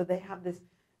microbiome. So they have this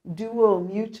dual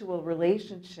mutual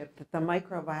relationship that the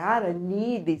microbiota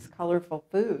need these colorful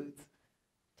foods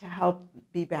to help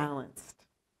be balanced.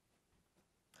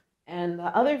 And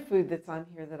the other food that's on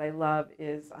here that I love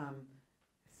is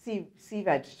sea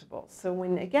vegetables. So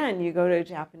when, again, you go to a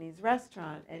Japanese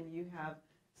restaurant and you have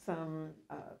some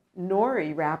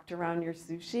nori wrapped around your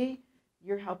sushi,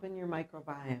 you're helping your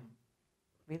microbiome.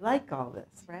 We like all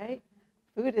this, right?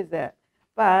 Food is it.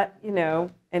 But, you know,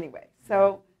 anyway,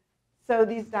 so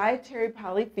these dietary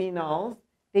polyphenols,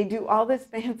 they do all this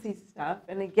fancy stuff.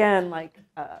 And again, like,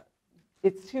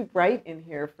 it's too bright in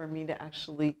here for me to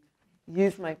actually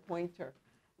use my pointer.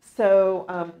 So,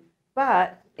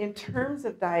 but in terms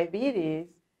of diabetes,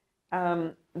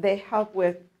 they help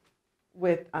with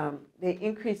they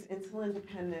increase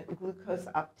insulin-dependent glucose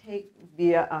uptake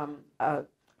via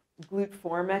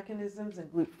GLUT4 mechanisms, and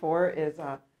GLUT4 is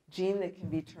a gene that can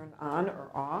be turned on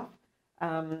or off.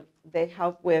 They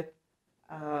help with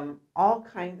all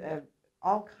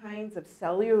kinds of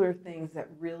cellular things that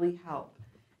really help.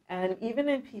 And even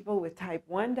in people with type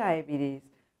 1 diabetes,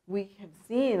 we have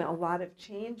seen a lot of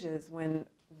changes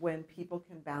when people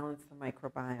can balance the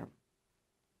microbiome.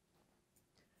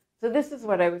 So this is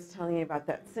what I was telling you about,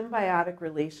 that symbiotic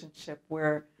relationship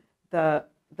where the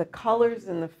colors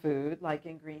in the food, like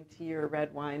in green tea or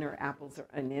red wine or apples or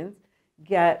onions,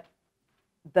 get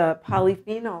the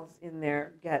polyphenols in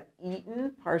there get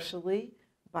eaten partially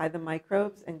by the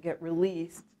microbes and get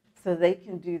released so they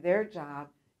can do their job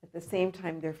at the same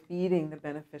time they're feeding the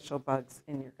beneficial bugs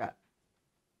in your gut.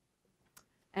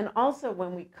 And also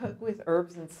when we cook with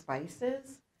herbs and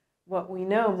spices, what we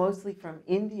know mostly from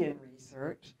Indian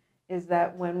research is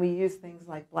that when we use things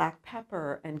like black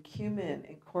pepper and cumin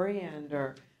and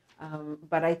coriander,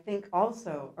 but I think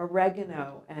also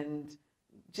oregano and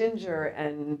ginger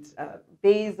and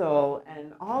basil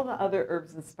and all the other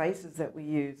herbs and spices that we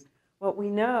use, what we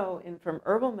know from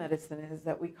herbal medicine is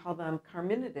that we call them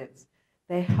carminatives.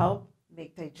 They help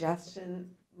make digestion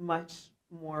much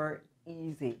more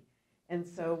easy. And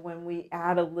so when we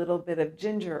add a little bit of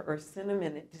ginger or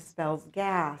cinnamon, it dispels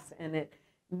gas and it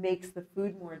makes the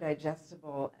food more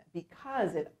digestible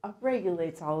because it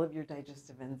upregulates all of your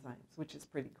digestive enzymes, which is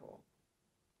pretty cool.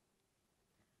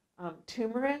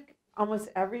 Turmeric, almost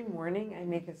every morning I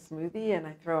make a smoothie and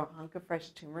I throw a hunk of fresh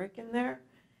turmeric in there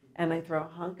and I throw a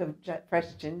hunk of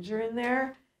fresh ginger in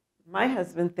there. My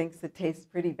husband thinks it tastes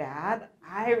pretty bad.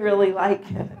 I really like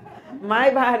it. My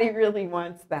body really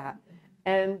wants that.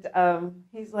 And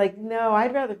he's like, no,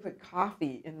 I'd rather put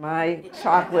coffee in my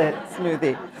chocolate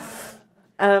smoothie,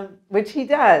 which he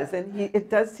does. And it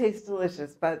does taste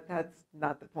delicious, but that's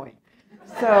not the point.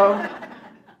 So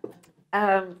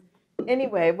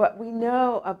anyway, what we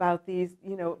know about these,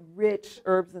 rich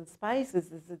herbs and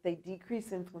spices is that they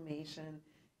decrease inflammation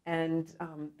and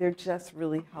they're just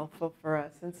really helpful for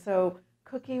us. And so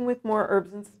cooking with more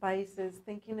herbs and spices,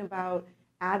 thinking about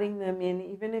adding them in,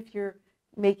 even if you're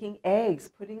making eggs,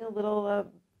 putting a little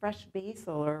fresh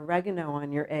basil or oregano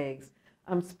on your eggs,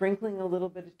 sprinkling a little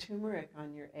bit of turmeric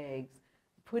on your eggs,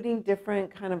 putting different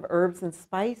kind of herbs and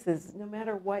spices, no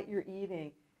matter what you're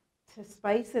eating, to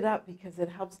spice it up because it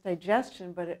helps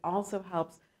digestion, but it also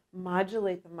helps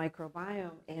modulate the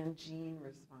microbiome and gene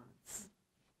response.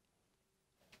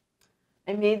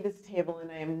 I made this table and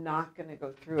I am not going to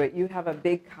go through it. You have a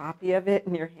big copy of it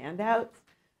in your handouts.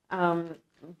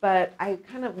 But I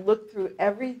kind of looked through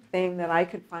everything that I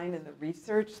could find in the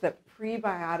research that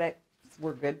prebiotics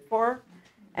were good for.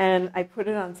 And I put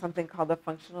it on something called the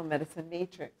functional medicine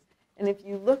matrix. And if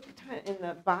you look in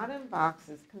the bottom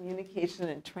boxes, communication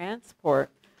and transport,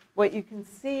 what you can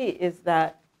see is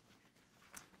that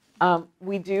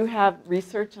we do have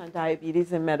research on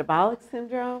diabetes and metabolic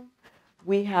syndrome.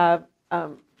 We have,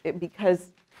 because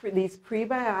these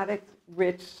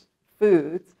prebiotic-rich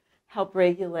foods help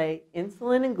regulate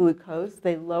insulin and glucose.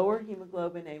 They lower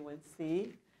hemoglobin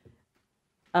A1C.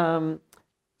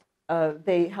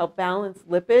 They help balance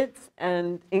lipids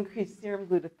and increase serum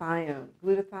glutathione.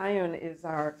 Glutathione is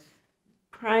our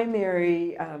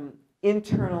primary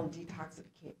internal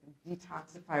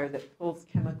detoxifier that pulls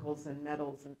chemicals and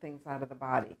metals and things out of the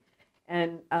body.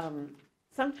 And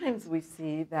sometimes we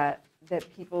see that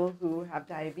people who have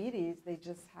diabetes, they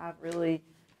just have really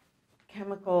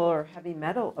chemical or heavy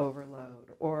metal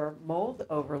overload or mold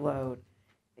overload.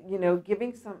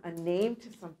 Giving a name to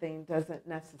something doesn't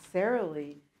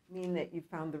necessarily mean that you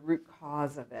found the root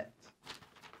cause of it.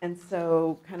 And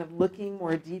so kind of looking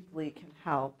more deeply can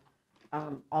help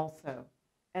also.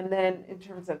 And then in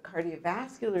terms of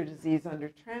cardiovascular disease under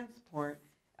transport,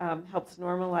 helps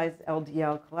normalize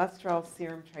LDL cholesterol,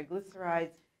 serum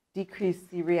triglycerides, decrease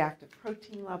C-reactive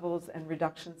protein levels, and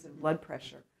reductions in blood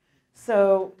pressure.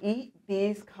 So eat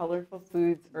these colorful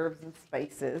foods, herbs, and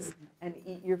spices, and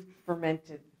eat your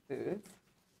fermented foods.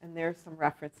 And there's some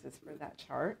references for that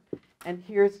chart. And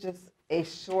here's just a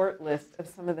short list of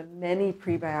some of the many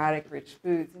prebiotic-rich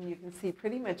foods. And you can see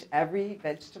pretty much every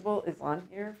vegetable is on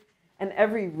here, and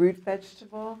every root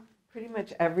vegetable, pretty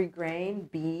much every grain,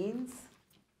 beans,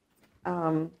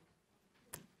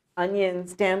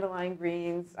 onions, dandelion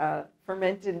greens,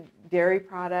 fermented dairy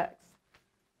products,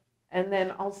 and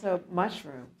then also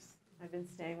mushrooms. I've been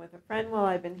staying with a friend while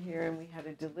I've been here, and we had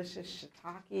a delicious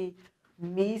shiitake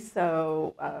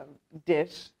miso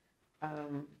dish,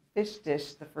 fish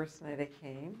dish the first night I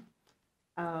came.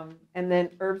 And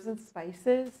then herbs and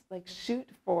spices, like shoot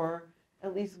for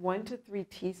at least 1 to 3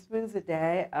 teaspoons a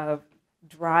day of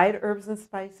dried herbs and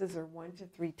spices, or 1 to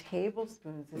 3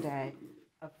 tablespoons a day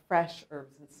of fresh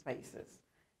herbs and spices.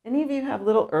 Any of you have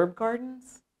little herb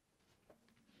gardens?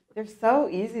 They're so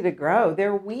easy to grow.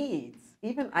 They're weeds.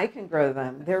 Even I can grow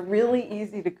them. They're really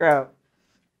easy to grow.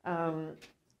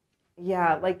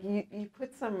 Yeah, like you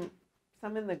put some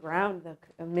in the ground,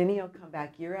 many will come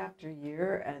back year after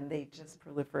year, and they just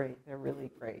proliferate. They're really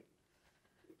great.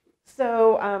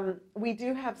 So we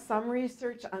do have some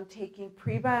research on taking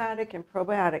prebiotic and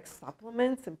probiotic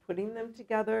supplements and putting them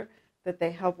together, that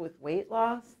they help with weight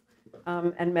loss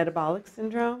and metabolic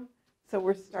syndrome. So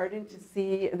we're starting to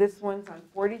see, this one's on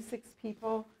 46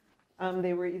 people.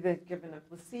 They were either given a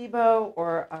placebo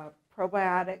or a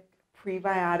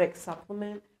prebiotic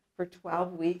supplement for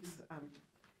 12 weeks,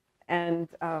 and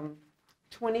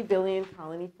 20 billion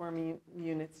colony forming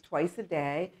units twice a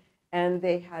day. And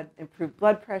they had improved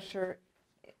blood pressure,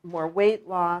 more weight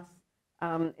loss.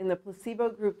 In the placebo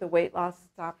group, the weight loss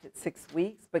stopped at 6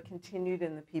 weeks, but continued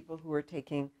in the people who were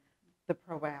taking the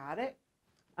probiotic.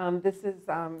 This is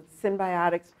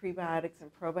symbiotics, prebiotics,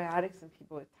 and probiotics in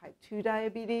people with type 2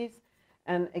 diabetes.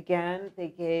 And again, they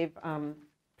gave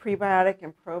prebiotic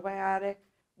and probiotic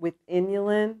with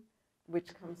inulin,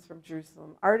 which comes from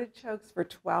Jerusalem, artichokes for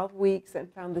 12 weeks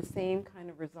and found the same kind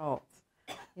of results.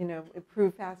 You know,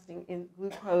 improved fasting in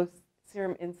glucose,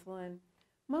 serum insulin.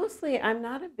 Mostly, I'm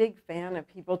not a big fan of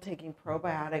people taking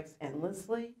probiotics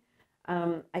endlessly.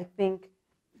 I think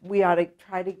we ought to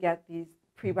try to get these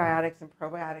prebiotics and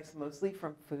probiotics mostly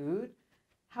from food.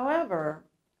 However,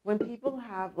 when people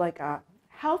have like a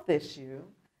health issue,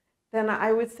 then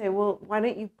I would say, well, why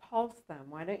don't you pulse them?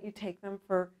 Why don't you take them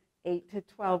for 8 to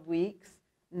 12 weeks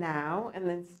now and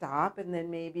then stop, and then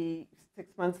maybe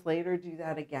 6 months later do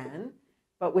that again,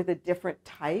 but with a different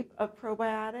type of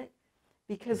probiotic?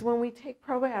 Because when we take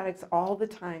probiotics all the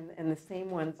time and the same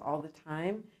ones all the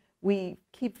time, we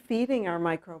keep feeding our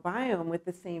microbiome with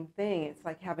the same thing. It's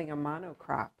like having a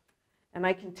monocrop. And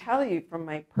I can tell you from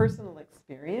my personal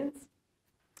experience,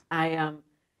 I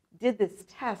did this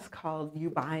test called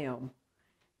Ubiome,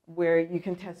 where you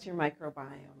can test your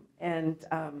microbiome. And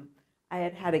I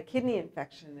had had a kidney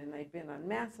infection, and I'd been on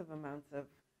massive amounts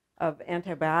of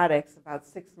antibiotics about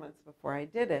 6 months before I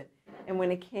did it. And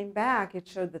when it came back, it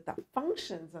showed that the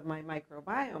functions of my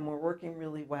microbiome were working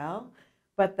really well,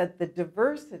 but that the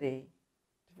diversity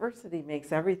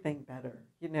makes everything better.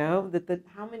 You know, that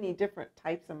how many different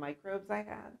types of microbes I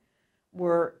had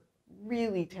were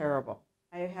really terrible.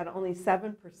 I had only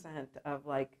 7% of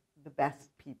like the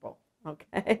best people,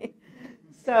 okay?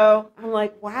 So I'm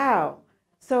like, wow.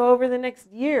 So over the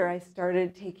next year, I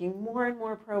started taking more and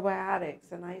more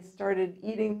probiotics, and I started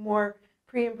eating more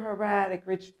pre and probiotic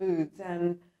rich foods,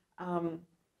 and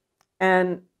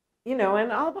you know,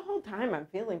 and all the whole time I'm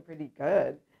feeling pretty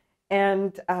good.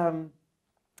 And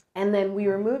then we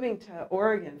were moving to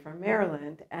Oregon from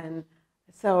Maryland, and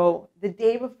so the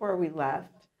day before we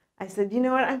left, I said, you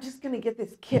know what, I'm just going to get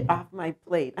this kit off my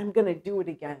plate. I'm going to do it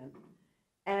again.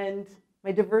 And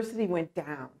my diversity went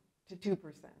down to 2%.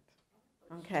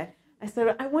 Okay. I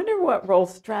said, I wonder what role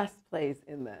stress plays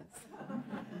in this.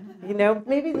 You know,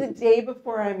 maybe the day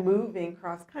before I'm moving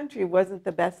cross country wasn't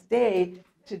the best day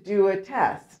to do a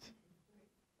test.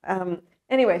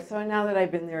 Anyway, so now that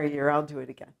I've been there a year, I'll do it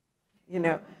again. You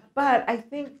know, but I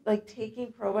think like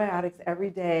taking probiotics every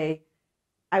day,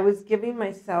 I was giving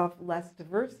myself less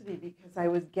diversity because I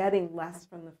was getting less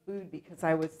from the food, because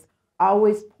I was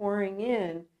always pouring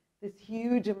in this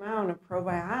huge amount of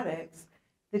probiotics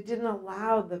that didn't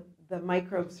allow the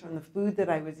microbes from the food that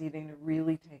I was eating to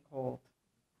really take hold.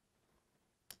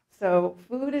 So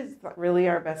food is really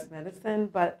our best medicine,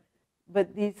 but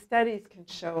these studies can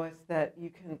show us that you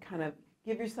can kind of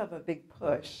give yourself a big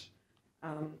push.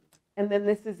 And then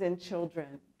this is in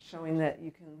children, showing that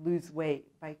you can lose weight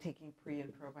by taking pre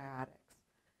and probiotics.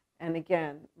 And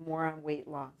again, more on weight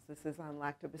loss. This is on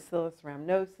lactobacillus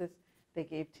rhamnosus. They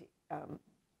gave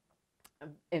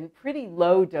in pretty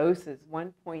low doses,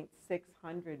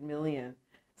 1.6 million,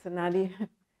 so not even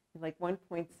like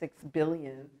 1.6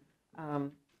 billion,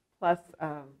 plus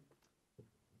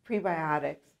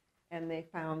prebiotics. And they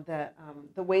found that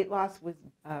the weight loss was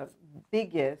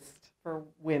biggest for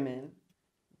women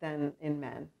than in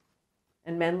men.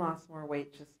 And men lost more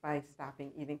weight just by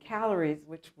stopping eating calories,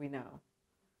 which we know.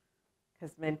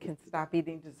 Because men can stop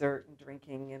eating dessert and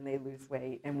drinking and they lose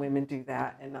weight, and women do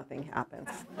that and nothing happens.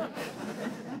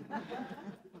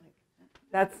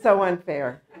 That's so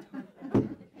unfair.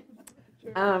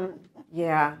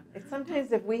 Yeah,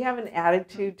 sometimes if we have an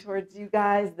attitude towards you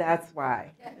guys, that's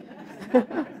why.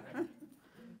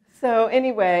 So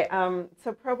anyway,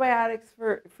 so probiotics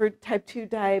for type 2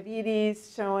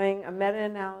 diabetes, showing a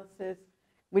meta-analysis,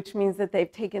 which means that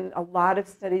they've taken a lot of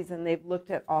studies and they've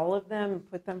looked at all of them and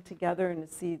put them together and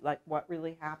to see like what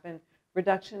really happened.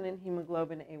 Reduction in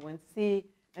hemoglobin A1C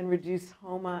and reduced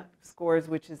HOMA scores,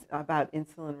 which is about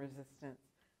insulin resistance.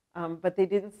 But they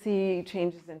didn't see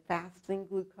changes in fasting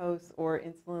glucose or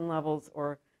insulin levels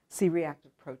or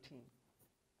C-reactive protein.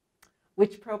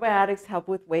 Which probiotics help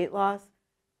with weight loss?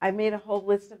 I made a whole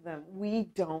list of them. We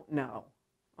don't know,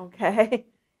 okay?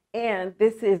 And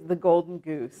this is the golden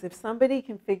goose. If somebody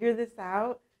can figure this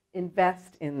out,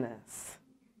 invest in this,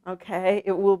 okay?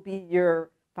 It will be your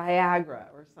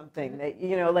Viagra or something that,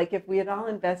 you know, like if we had all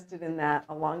invested in that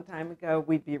a long time ago,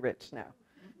 we'd be rich now.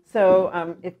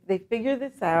 So if they figure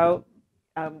this out,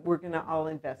 we're going to all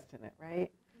invest in it,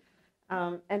 right?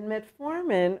 And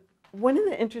metformin, one of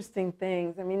the interesting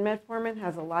things, I mean, metformin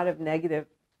has a lot of negative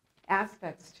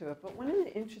aspects to it, but one of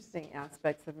the interesting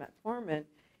aspects of metformin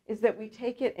is that we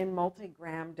take it in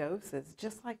multi-gram doses,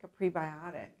 just like a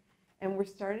prebiotic. And we're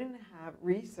starting to have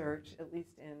research, at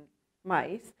least in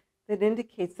mice, that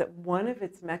indicates that one of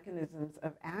its mechanisms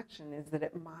of action is that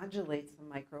it modulates the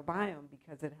microbiome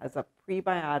because it has a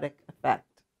prebiotic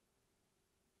effect.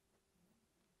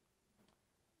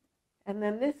 And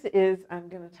then this is, I'm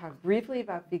going to talk briefly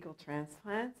about fecal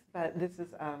transplants, but this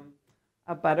is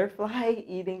a butterfly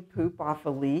eating poop off a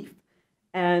leaf.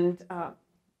 And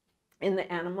in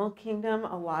the animal kingdom,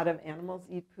 a lot of animals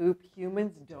eat poop.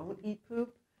 Humans don't eat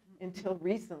poop until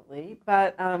recently.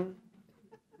 But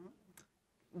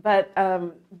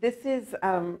this is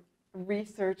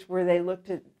research where they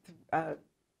looked at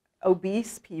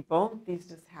obese people. These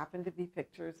just happen to be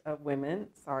pictures of women.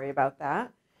 Sorry about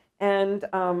that. And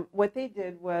what they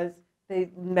did was they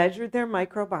measured their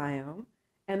microbiome,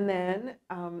 and then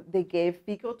they gave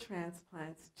fecal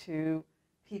transplants to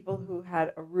people who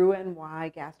had a Roux-en-Y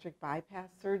gastric bypass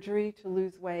surgery to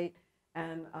lose weight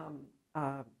and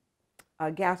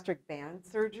a gastric band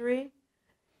surgery.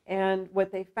 And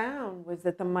what they found was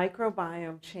that the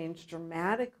microbiome changed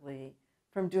dramatically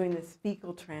from doing this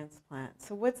fecal transplant.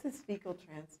 So what's this fecal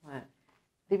transplant?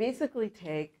 They basically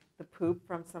take the poop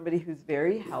from somebody who's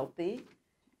very healthy.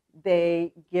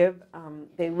 They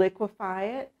liquefy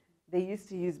it. They used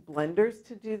to use blenders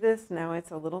to do this. Now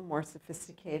it's a little more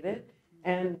sophisticated.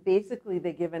 And basically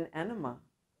they give an enema.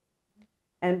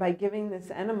 And by giving this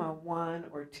enema 1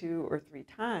 or 2 or 3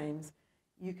 times,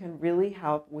 you can really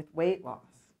help with weight loss.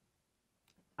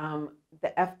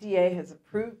 The FDA has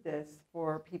approved this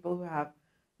for people who have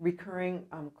recurring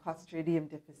Clostridium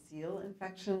difficile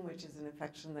infection, which is an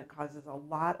infection that causes a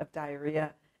lot of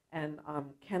diarrhea and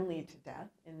can lead to death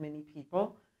in many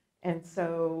people. And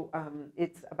so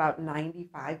it's about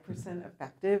 95%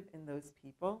 effective in those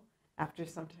people after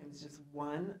sometimes just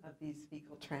one of these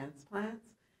fecal transplants.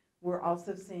 We're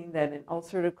also seeing that in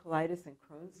ulcerative colitis and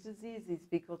Crohn's disease, these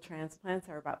fecal transplants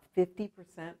are about 50%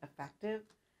 effective.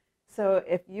 So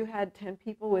if you had 10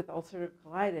 people with ulcerative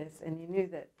colitis and you knew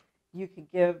that you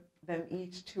could give them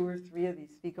each 2 or 3 of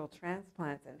these fecal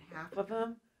transplants and half of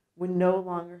them would no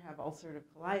longer have ulcerative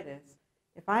colitis,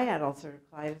 if I had ulcerative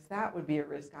colitis, that would be a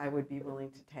risk I would be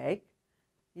willing to take,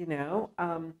 you know.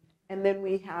 And then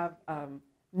we have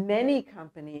many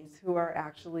companies who are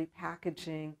actually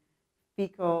packaging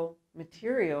fecal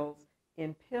materials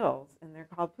in pills, and they're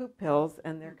called poop pills,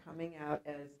 and they're coming out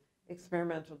as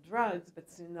experimental drugs, but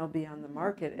soon they'll be on the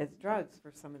market as drugs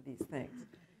for some of these things.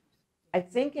 I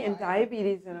think in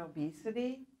diabetes and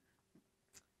obesity,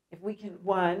 if we can,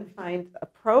 one, find a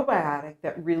probiotic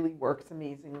that really works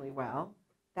amazingly well,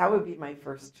 that would be my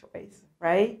first choice,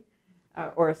 right?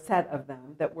 Or a set of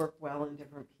them that work well in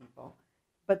different people.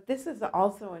 But this is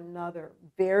also another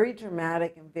very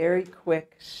dramatic and very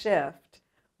quick shift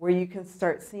where you can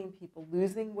start seeing people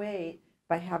losing weight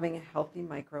by having a healthy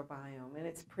microbiome. And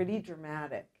it's pretty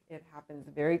dramatic. It happens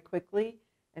very quickly,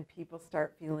 and people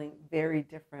start feeling very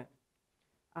different.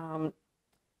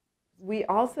 We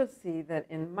also see that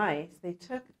in mice, they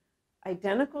took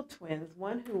identical twins,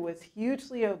 one who was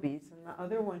hugely obese and the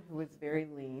other one who was very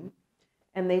lean,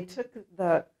 and they took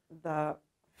the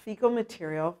fecal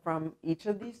material from each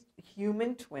of these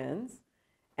human twins,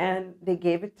 and they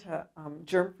gave it to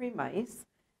germ-free mice,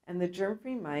 and the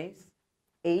germ-free mice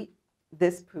ate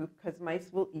this poop, because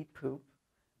mice will eat poop,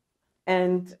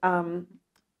 and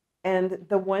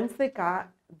the ones that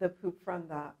got the poop from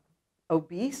the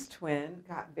obese twin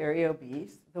got very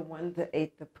obese. The one that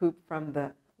ate the poop from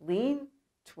the lean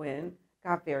twin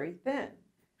got very thin.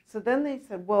 So then they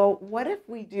said, well, what if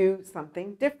we do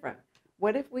something different?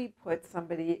 What if we put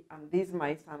these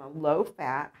mice on a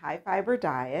low-fat, high-fiber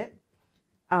diet,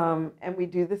 and we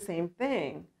do the same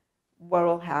thing? What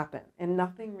will happen? And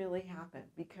nothing really happened,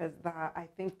 because I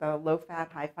think the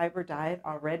low-fat, high-fiber diet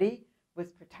already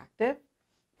was protective.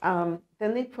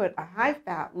 Then they put a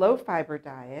high-fat, low-fiber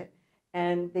diet,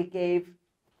 and they gave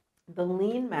the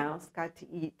lean mouse got to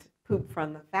eat poop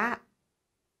from the fat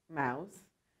mouse,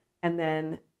 and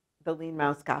then the lean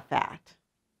mouse got fat.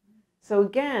 So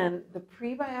again, the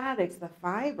prebiotics, the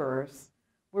fibers,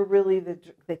 were really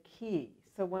the key.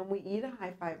 So when we eat a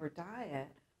high-fiber diet,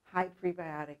 high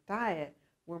prebiotic diet,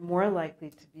 we're more likely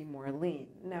to be more lean.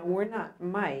 Now, we're not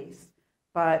mice,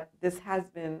 but this has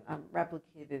been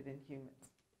replicated in humans.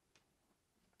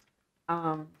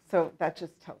 So that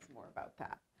just tells more about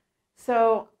that.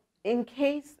 So in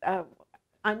case, on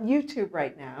YouTube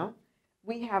right now,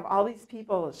 we have all these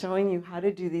people showing you how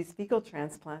to do these fecal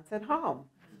transplants at home.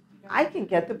 I can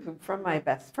get the poop from my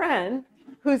best friend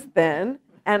who's thin,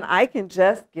 and I can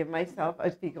just give myself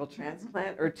a fecal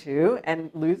transplant or 2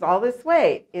 and lose all this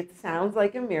weight. It sounds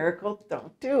like a miracle.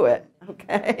 Don't do it,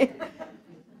 okay?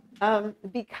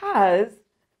 Because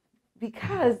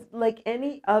like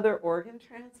any other organ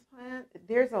transplant,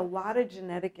 there's a lot of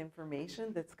genetic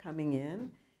information that's coming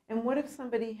in. And what if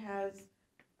somebody has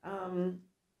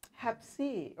Hep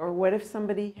C? Or what if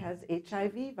somebody has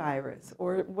HIV virus?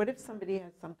 Or what if somebody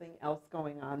has something else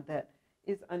going on that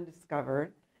is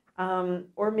undiscovered?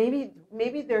 Or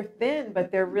maybe they're thin,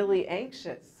 but they're really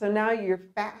anxious. So now you're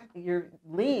fat, you're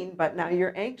lean, but now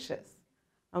you're anxious.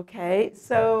 Okay,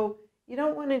 so you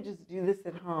don't want to just do this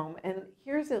at home. And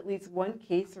here's at least one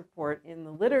case report in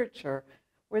the literature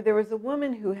where there was a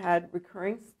woman who had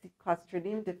recurring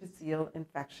Clostridium difficile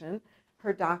infection.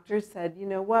 Her doctor said, you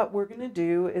know what we're going to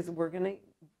do is we're going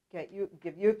to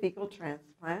give you a fecal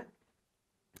transplant.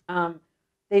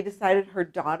 They decided her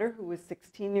daughter, who was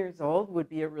 16 years old, would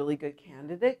be a really good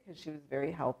candidate because she was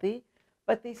very healthy.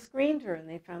 But they screened her and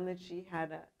they found that she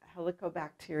had a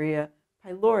Helicobacter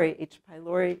pylori, H.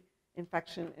 pylori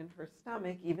infection in her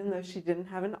stomach, even though she didn't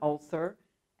have an ulcer.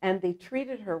 And they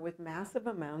treated her with massive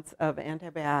amounts of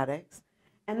antibiotics.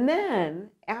 And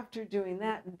then, after doing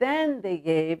that, then they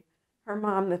gave her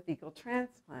mom the fecal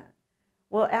transplant.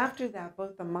 Well, after that,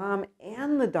 both the mom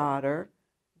and the daughter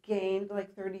gained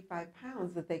like 35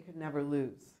 pounds that they could never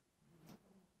lose.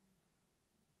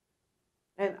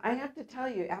 And I have to tell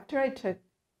you, after I took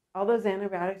all those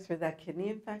antibiotics for that kidney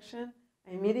infection,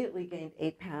 I immediately gained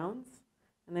 8 pounds,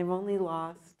 and I've only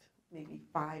lost maybe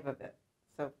 5 of it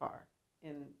so far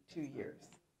in 2 years.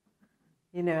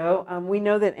 You know, we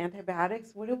know that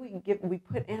antibiotics, what do we give? We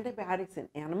put antibiotics in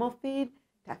animal feed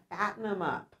to fatten them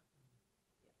up.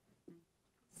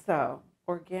 So,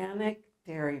 organic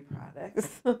dairy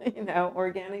products, you know,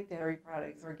 organic dairy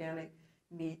products, organic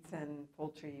meats and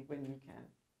poultry when you can.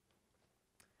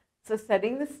 So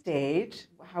setting the stage,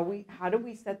 how do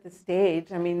we set the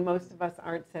stage? I mean, most of us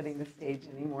aren't setting the stage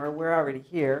anymore. We're already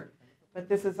here. But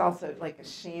this is also like a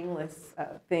shameless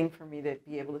thing for me to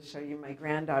be able to show you my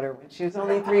granddaughter when she was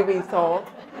only 3 weeks old.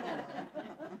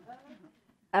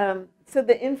 So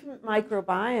the infant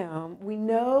microbiome, we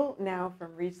know now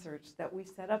from research that we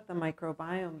set up the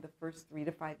microbiome the first 3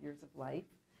 to 5 years of life.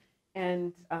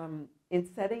 And in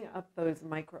setting up the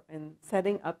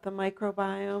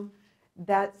microbiome,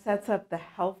 that sets up the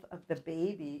health of the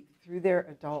baby through their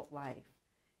adult life.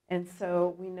 And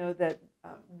so we know that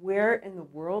where in the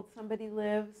world somebody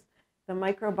lives, the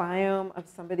microbiome of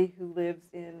somebody who lives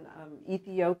in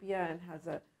Ethiopia and has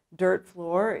a dirt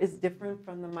floor is different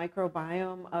from the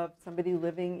microbiome of somebody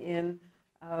living in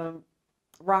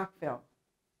Rockville.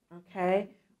 Okay?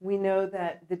 We know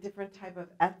that the different type of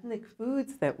ethnic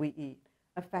foods that we eat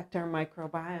affect our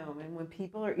microbiome. And when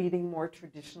people are eating more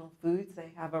traditional foods,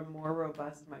 they have a more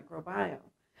robust microbiome.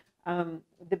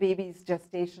 The baby's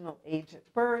gestational age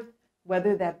at birth,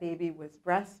 whether that baby was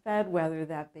breastfed, whether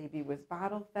that baby was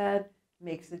bottle fed,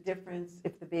 makes a difference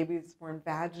if the baby was born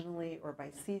vaginally or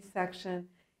by C-section.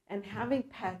 And having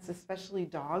pets, especially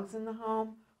dogs in the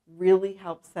home, really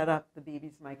helps set up the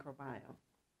baby's microbiome.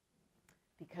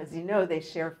 Because you know they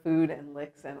share food and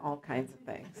licks and all kinds of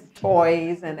things,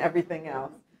 toys and everything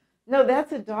else. No,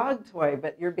 that's a dog toy,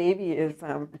 but your baby is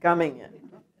gumming it.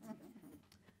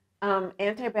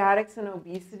 Antibiotics and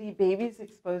obesity. Babies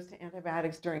exposed to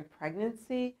antibiotics during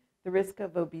pregnancy, the risk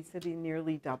of obesity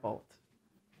nearly doubled.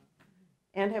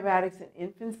 Antibiotics in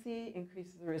infancy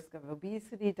increases the risk of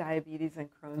obesity, diabetes, and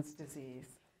Crohn's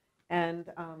disease. And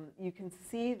you can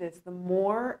see this, the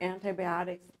more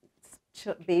antibiotics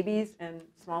babies and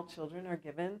small children are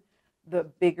given, the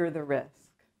bigger the risk.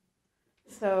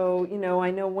 So, you know,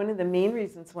 I know one of the main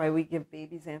reasons why we give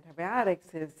babies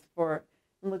antibiotics is for,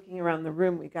 looking around the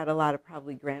room, we got a lot of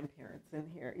probably grandparents in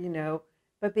here, you know,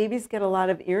 but babies get a lot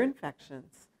of ear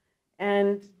infections.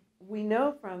 And we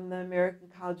know from the American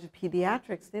College of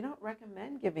Pediatrics, they don't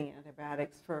recommend giving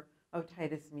antibiotics for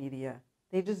otitis media.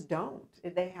 They just don't.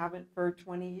 They haven't for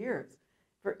 20 years.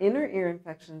 For inner ear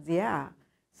infections, yeah.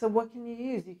 So what can you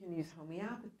use? You can use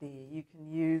homeopathy. You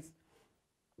can use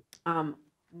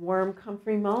warm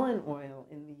comfrey mullein oil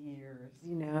in the ears.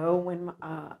 You know,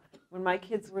 when my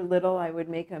kids were little, I would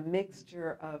make a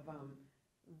mixture of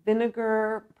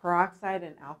vinegar, peroxide,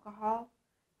 and alcohol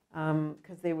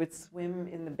because they would swim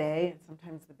in the bay, and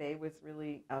sometimes the bay was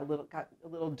really got a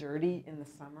little dirty in the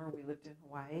summer. We lived in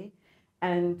Hawaii,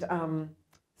 and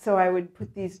so I would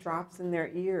put these drops in their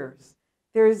ears.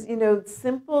 There's, you know,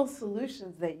 simple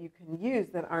solutions that you can use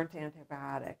that aren't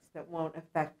antibiotics that won't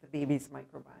affect the baby's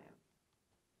microbiome.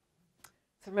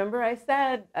 So remember I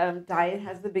said diet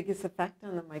has the biggest effect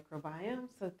on the microbiome,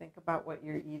 so think about what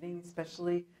you're eating,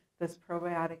 especially those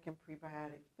probiotic and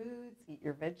prebiotic foods. Eat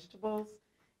your vegetables.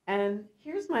 And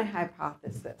here's my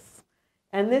hypothesis.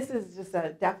 And this is just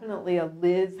definitely a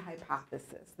Liz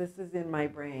hypothesis. This is in my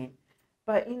brain.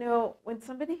 But, you know, when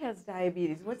somebody has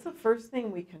diabetes, what's the first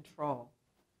thing we control?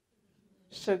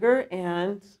 Sugar,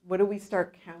 and what do we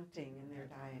start counting in their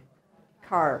diet?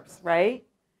 carbs, right?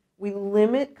 We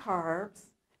limit carbs,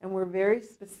 and we're very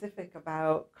specific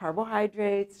about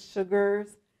carbohydrates,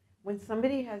 sugars. When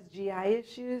somebody has GI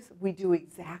issues, we do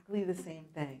exactly the same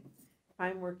thing. If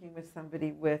I'm working with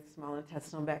somebody with small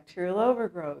intestinal bacterial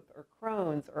overgrowth or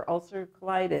Crohn's or ulcerative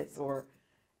colitis, or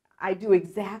I do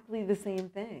exactly the same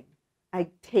thing. I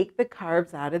take the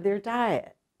carbs out of their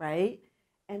diet, right?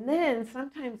 And then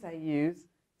sometimes I use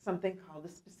something called a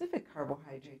specific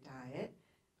carbohydrate diet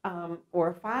or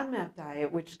a FODMAP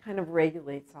diet, which kind of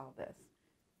regulates all this.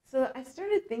 So I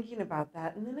started thinking about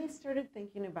that, and then I started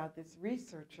thinking about this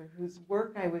researcher whose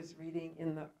work I was reading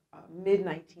in the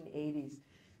mid-1980s.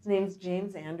 His name's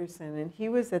James Anderson, and he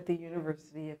was at the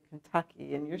University of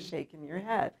Kentucky, and you're shaking your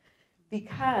head,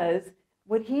 because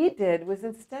what he did was,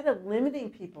 instead of limiting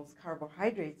people's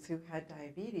carbohydrates who had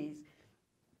diabetes,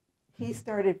 he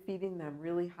started feeding them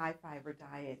really high fiber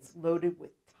diets loaded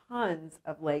with tons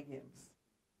of legumes.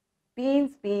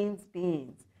 Beans, beans,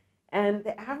 beans. And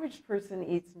the average person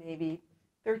eats maybe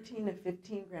 13 to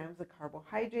 15 grams of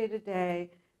carbohydrate a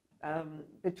day.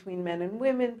 Between men and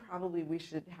women, probably we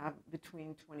should have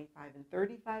between 25 and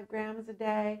 35 grams a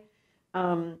day.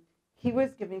 He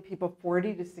was giving people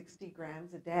 40 to 60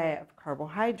 grams a day of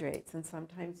carbohydrates, and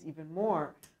sometimes even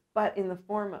more, but in the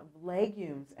form of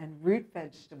legumes and root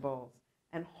vegetables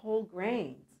and whole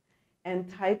grains.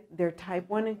 And their type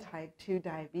 1 and type 2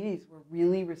 diabetes were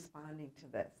really responding to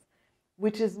this,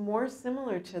 which is more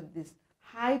similar to this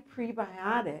high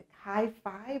prebiotic, high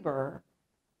fiber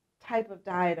type of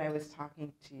diet I was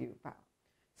talking to you about.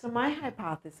 So my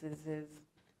hypothesis is,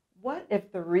 what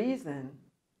if the reason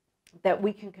that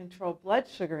we can control blood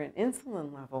sugar and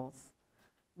insulin levels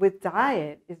with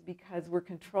diet is because we're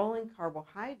controlling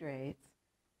carbohydrates,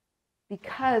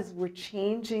 because we're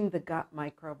changing the gut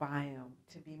microbiome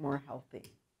to be more healthy?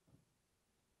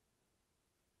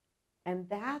 And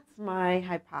that's my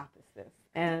hypothesis.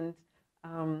 And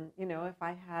you know, if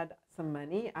I had some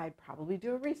money, I'd probably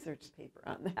do a research paper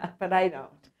on that, but I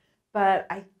don't. But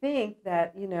I think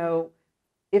that, you know,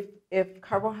 if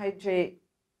carbohydrate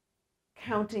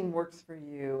counting works for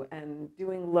you and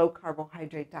doing low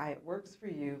carbohydrate diet works for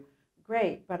you,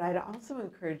 great. But I'd also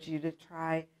encourage you to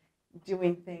try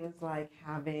doing things like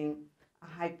having a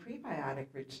high prebiotic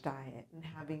rich diet and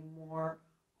having more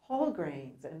whole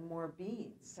grains and more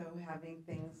beans. So having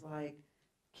things like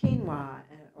quinoa,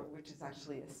 which is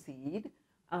actually a seed,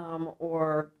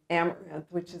 or amaranth,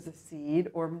 which is a seed,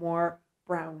 or more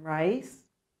brown rice,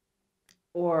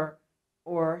 or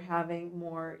having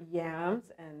more yams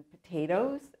and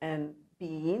potatoes and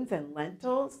beans and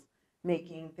lentils,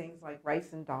 making things like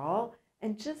rice and dal,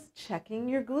 and just checking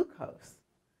your glucose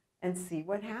and see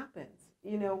what happens.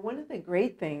 You know, one of the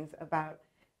great things about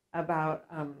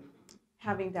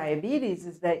having diabetes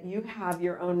is that you have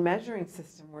your own measuring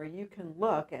system where you can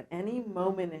look at any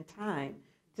moment in time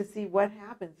to see what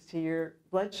happens to your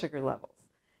blood sugar levels.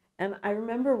 And I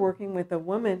remember working with a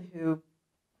woman who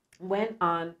went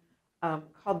on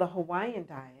called the Hawaiian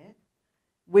diet,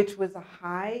 which was a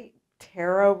high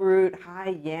taro root,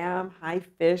 high yam, high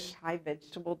fish, high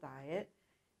vegetable diet.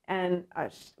 And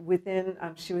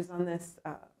she was on this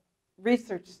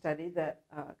research study that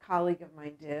a colleague of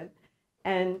mine did.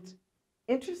 And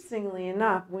interestingly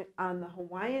enough, went on the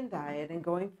Hawaiian diet and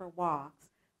going for walks,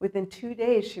 within 2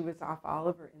 days she was off all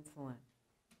of her insulin.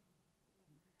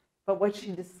 But what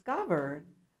she discovered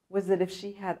was that if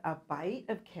she had a bite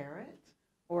of carrot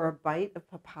or a bite of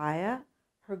papaya,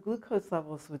 her glucose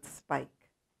levels would spike.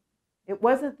 It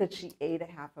wasn't that she ate a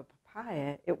half a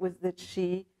papaya, it was that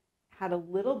she had a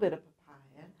little bit of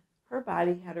papaya. Her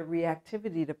body had a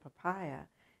reactivity to papaya.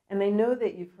 And I know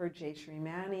that you've heard Jay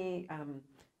Srimani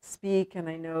speak, and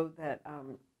I know that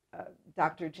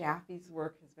Dr. Jaffe's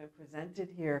work has been presented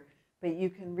here, but you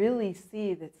can really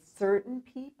see that certain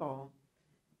people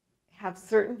have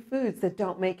certain foods that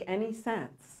don't make any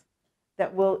sense,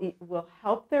 that will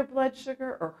help their blood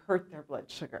sugar or hurt their blood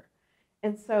sugar.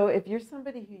 And so if you're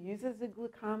somebody who uses a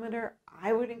glucometer,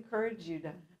 I would encourage you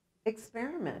to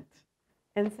experiment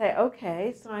and say,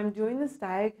 okay, so I'm doing this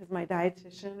diet because my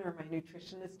dietitian or my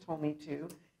nutritionist told me to,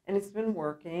 and it's been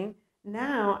working.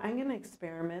 Now I'm going to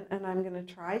experiment and I'm going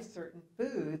to try certain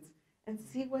foods and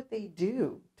see what they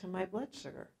do to my blood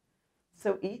sugar.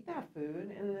 So eat that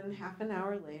food, and then half an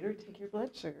hour later, take your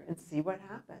blood sugar and see what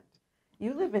happened.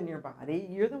 You live in your body.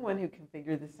 You're the one who can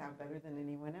figure this out better than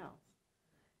anyone else.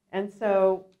 And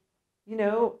so, you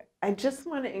know, I just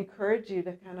want to encourage you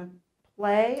to kind of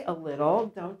play a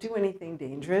little. Don't do anything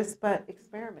dangerous, but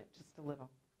experiment just a little.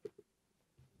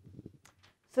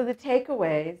 So the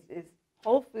takeaways is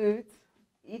whole foods,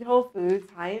 eat whole foods,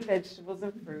 high in vegetables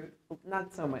and fruit,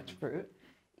 not so much fruit.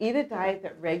 eat a diet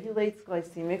that regulates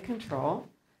glycemic control,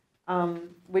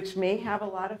 which may have a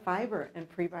lot of fiber and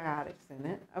prebiotics in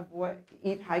it.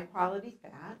 Eat high quality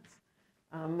fats.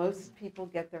 Most people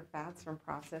get their fats from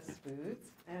processed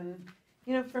foods. And,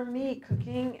 you know, for me,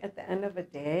 cooking at the end of a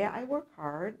day, I work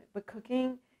hard, but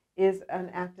cooking is an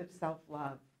act of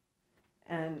self-love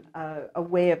and a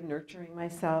way of nurturing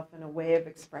myself and a way of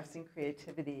expressing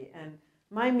creativity. And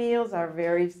my meals are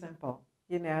very simple.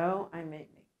 You know, I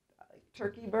make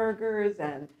turkey burgers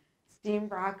and steamed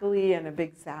broccoli and a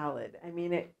big salad. I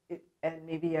mean, and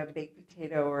maybe a baked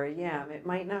potato or a yam. It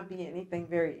might not be anything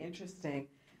very interesting,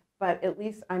 but at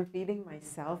least I'm feeding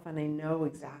myself and I know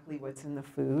exactly what's in the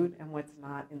food and what's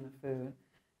not in the food.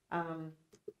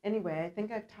 Anyway, I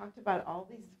think I've talked about all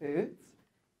these foods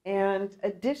and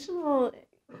additional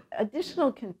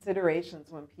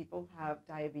considerations when people have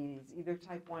diabetes, either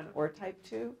type 1 or type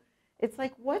 2. It's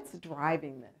like, what's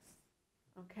driving this?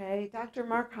 Okay, Dr.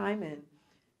 Mark Hyman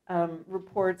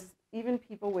reports even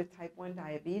people with type 1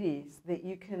 diabetes that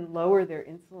you can lower their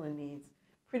insulin needs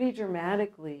pretty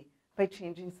dramatically by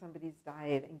changing somebody's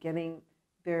diet and getting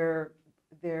their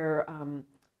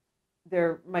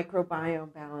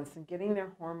microbiome balanced and getting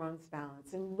their hormones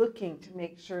balanced and looking to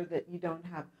make sure that you don't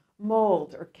have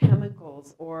mold or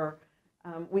chemicals or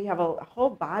we have a whole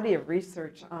body of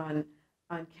research on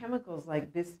chemicals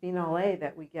like bisphenol A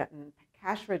that we get in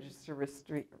cash register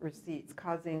receipts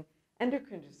causing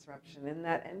endocrine disruption, and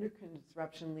that endocrine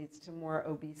disruption leads to more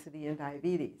obesity and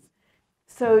diabetes.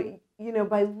 So, you know,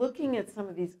 by looking at some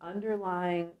of these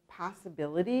underlying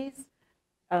possibilities,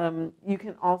 you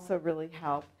can also really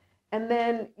help. And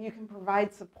then you can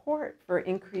provide support for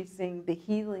increasing the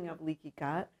healing of leaky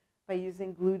gut by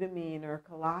using glutamine or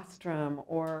colostrum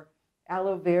or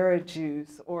aloe vera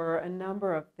juice or a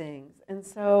number of things. And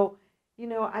so, you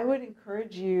know, I would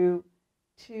encourage you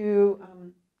to,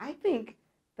 I think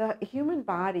the human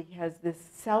body has this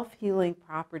self-healing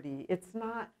property. It's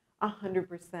not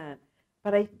 100%,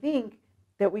 but I think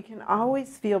that we can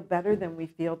always feel better than we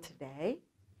feel today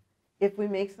if we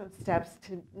make some steps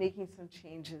to making some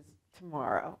changes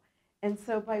tomorrow. And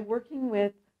so by working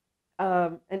with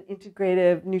an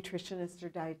integrative nutritionist or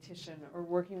dietitian or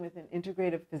working with an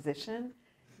integrative physician,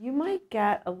 you might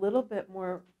get a little bit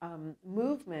more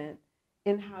movement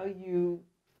in how you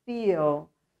feel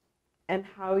and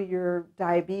how your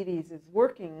diabetes is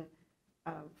working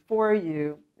for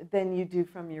you than you do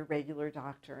from your regular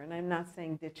doctor. And I'm not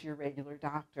saying ditch your regular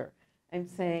doctor. I'm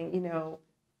saying, you know,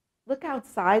 look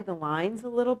outside the lines a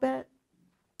little bit,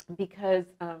 because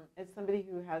as somebody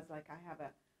who has, like, I have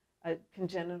a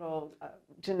congenital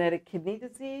genetic kidney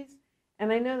disease,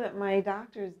 and I know that my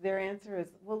doctors, their answer is,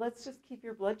 well, let's just keep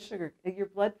your blood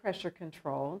pressure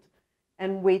controlled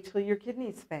and wait till your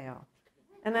kidneys fail.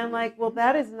 And I'm like, well,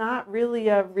 that is not really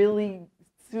a really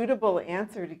suitable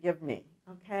answer to give me,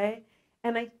 okay?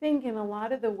 And I think in a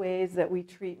lot of the ways that we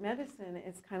treat medicine,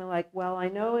 it's kind of like, well, I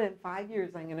know in 5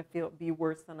 years I'm going to be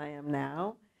worse than I am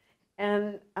now.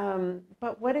 And,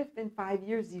 but what if in 5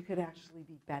 years you could actually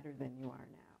be better than you are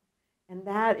now? And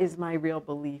that is my real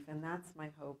belief, and that's my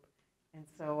hope. And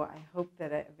so I hope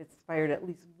that I've inspired at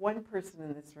least one person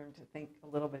in this room to think a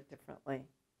little bit differently.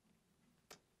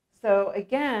 So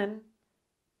again,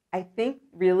 I think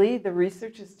really the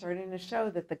research is starting to show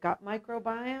that the gut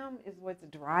microbiome is what's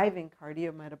driving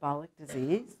cardiometabolic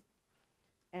disease.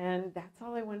 And that's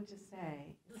all I wanted to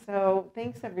say. So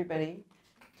thanks, everybody.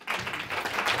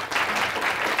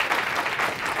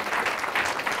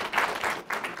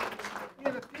 We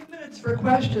have a few minutes for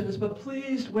questions, but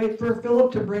please wait for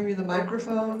Philip to bring you the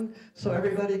microphone so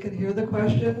everybody can hear the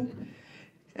question.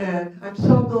 And I'm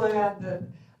so glad that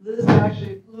Liz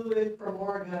actually flew in from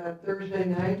Oregon on Thursday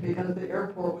night because the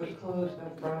airport was closed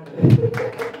on Friday.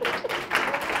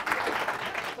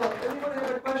 So, anyone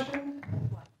have a question?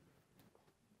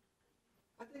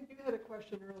 I think you had a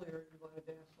question earlier. You wanted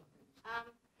to ask something.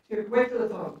 Here, wait for the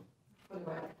phone. For the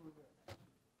mic.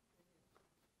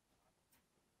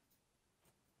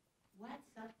 What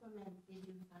supplement did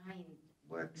you find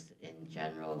works in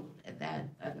general, that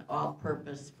an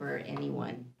all-purpose for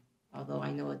anyone? Although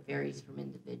I know it varies from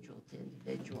individual to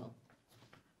individual.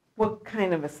 What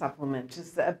kind of a supplement?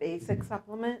 Just a basic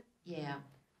supplement? Yeah.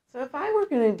 So if I were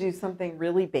going to do something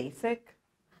really basic,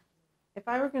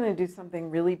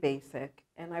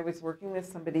 and I was working with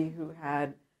somebody who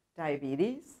had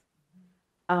diabetes,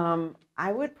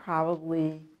 I would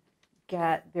probably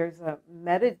there's a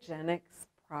Metagenics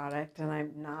product, and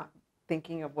I'm not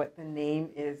thinking of what the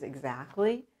name is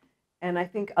exactly. And I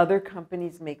think other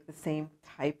companies make the same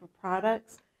type of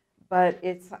products, but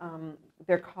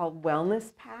they're called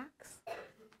wellness packs.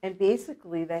 And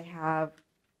basically they have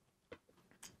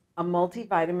a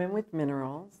multivitamin with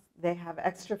minerals, they have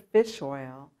extra fish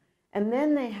oil, and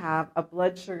then they have a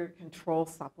blood sugar control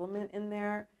supplement in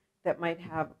there that might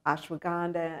have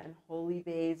ashwagandha and holy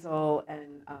basil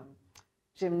and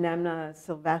Gymnema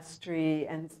sylvestre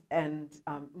and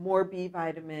more B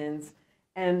vitamins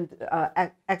and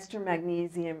extra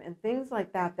magnesium and things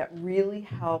like that that really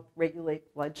help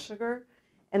regulate blood sugar.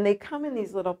 And they come in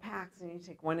these little packs, and you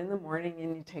take one in the morning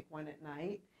and you take one at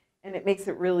night. And it makes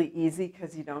it really easy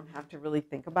because you don't have to really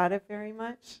think about it very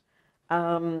much.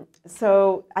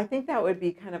 So I think that would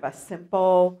be kind of a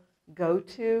simple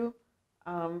go-to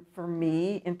for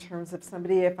me in terms of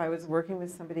somebody, if I was working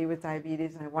with somebody with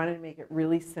diabetes and I wanted to make it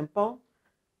really simple,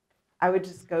 I would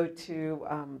just go to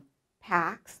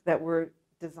packs that were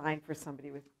designed for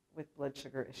somebody with blood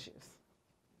sugar issues.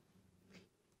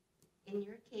 In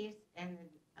your case and in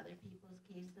other people's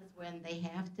cases, when they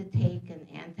have to take an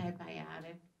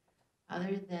antibiotic,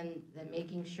 other than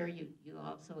making sure you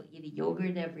also eat a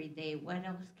yogurt every day, what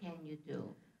else can you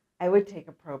do? I would take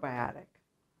a probiotic.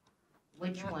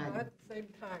 Which one? At the same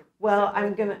time. Well,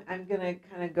 I'm gonna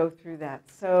kind of go through that.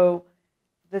 So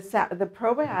the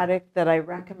probiotic that I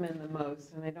recommend the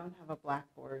most, and I don't have a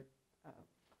blackboard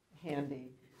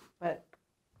handy, but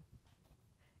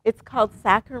it's called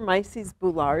Saccharomyces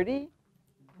boulardii.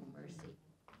 Oh, mercy.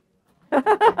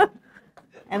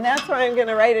 And that's why I'm going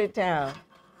to write it down.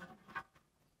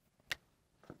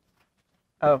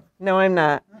 Oh, no, I'm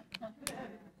not.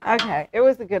 Okay, it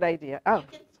was a good idea. Oh,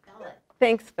 You can spell it.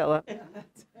 thanks, Philip.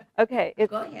 Okay,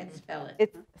 Go ahead, spell it.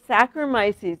 it's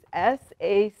Saccharomyces,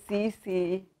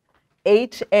 S-A-C-C-H-A-R.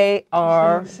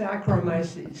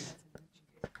 Saccharomyces.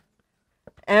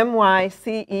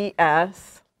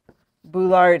 M-Y-C-E-S,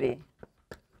 boulardii.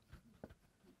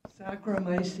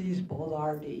 Saccharomyces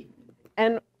boulardii.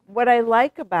 And what I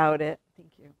like about it,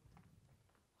 thank you.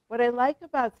 What I like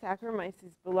about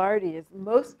Saccharomyces boulardii is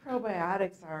most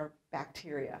probiotics are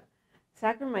bacteria.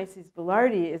 Saccharomyces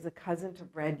boulardii is a cousin to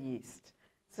bread yeast.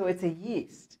 So it's a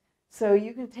yeast. So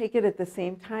you can take it at the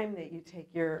same time that you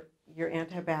take your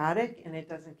antibiotic and it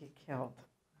doesn't get killed.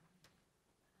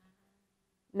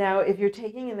 Now, if you're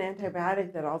taking an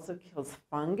antibiotic that also kills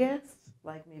fungus,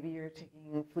 like maybe you're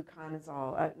taking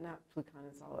fluconazole, not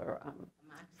fluconazole, or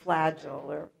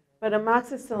Flagyl, but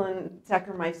amoxicillin,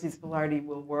 Saccharomyces boulardii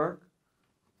will work.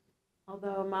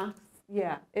 Although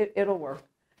it'll work.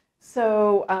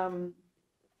 So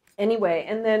anyway,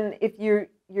 and then if you're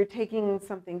taking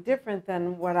something different,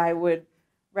 then what I would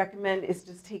recommend is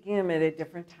just taking them at a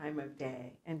different time of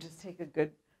day and just take a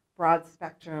good broad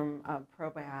spectrum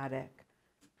probiotic.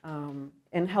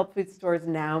 And health food stores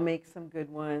now make some good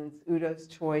ones. Udo's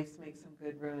Choice makes some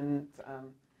good ones.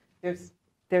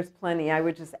 There's plenty. I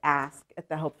would just ask at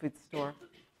the health food store.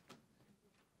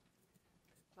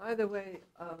 By the way,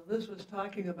 Liz was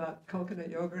talking about coconut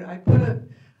yogurt. I put a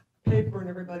paper in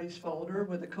everybody's folder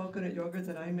with the coconut yogurt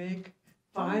that I make.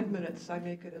 5 minutes, I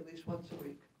make it at least once a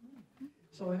week.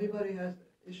 So anybody has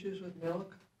issues with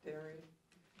milk, dairy,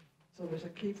 so there's a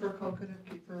kefir and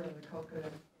a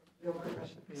coconut yogurt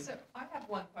recipe. So I have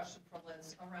one question for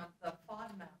Liz around the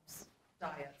FODMAPs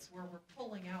diets, where we're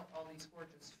pulling out all these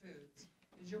gorgeous foods.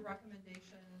 What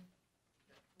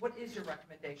is your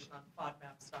recommendation on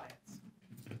FODMAPs diets?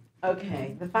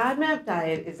 Okay, the FODMAP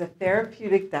diet is a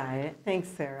therapeutic diet. Thanks,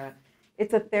 Sarah.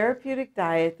 It's a therapeutic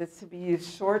diet that's to be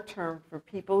used short term for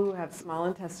people who have small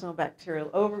intestinal bacterial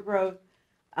overgrowth.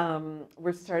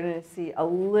 We're starting to see a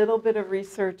little bit of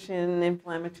research in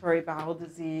inflammatory bowel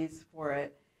disease for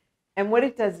it. And what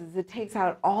it does is it takes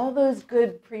out all those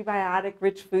good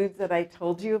prebiotic-rich foods that I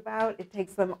told you about. It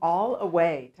takes them all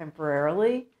away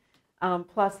temporarily,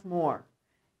 plus more.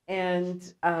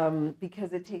 And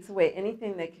because it takes away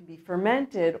anything that can be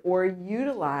fermented or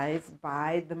utilized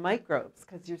by the microbes,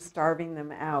 because you're starving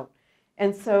them out.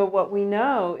 And so what we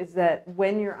know is that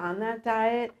when you're on that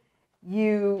diet,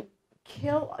 you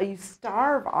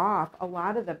starve off a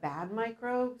lot of the bad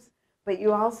microbes, but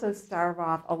you also starve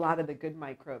off a lot of the good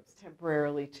microbes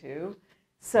temporarily too.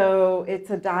 So it's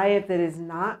a diet that is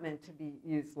not meant to be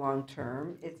used long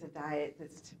term. It's a diet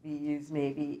that's to be used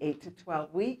maybe 8 to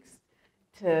 12 weeks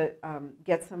to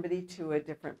get somebody to a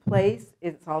different place.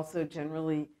 It's also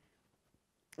generally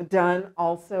done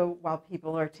also while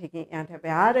people are taking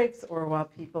antibiotics or while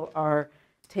people are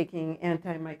taking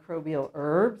antimicrobial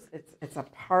herbs. It's a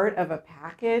part of a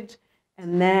package.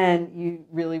 And then you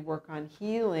really work on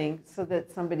healing so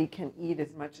that somebody can eat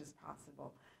as much as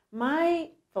possible. My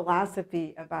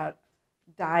philosophy about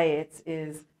diets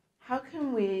is, how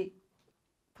can we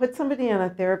put somebody on a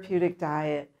therapeutic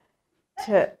diet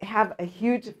to have a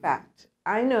huge effect?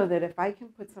 I know that if I can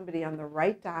put somebody on the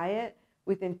right diet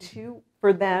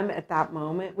for them at that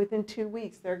moment, within 2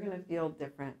 weeks, they're going to feel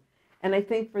different. And I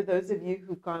think for those of you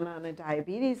who've gone on a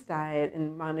diabetes diet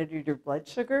and monitored your blood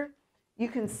sugar, you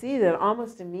can see that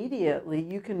almost immediately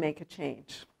you can make a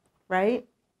change, right?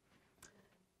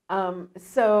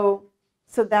 So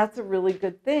that's a really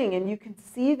good thing. And you can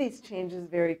see these changes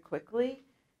very quickly.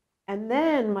 And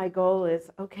then my goal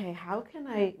is, okay, how can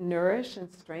I nourish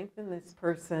and strengthen this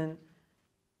person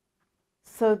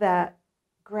so that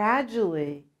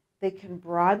gradually they can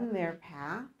broaden their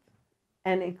path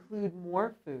and include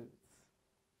more foods,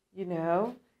 you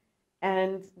know?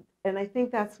 And I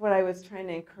think that's what I was trying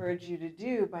to encourage you to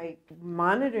do by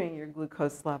monitoring your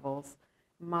glucose levels,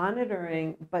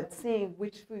 but seeing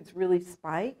which foods really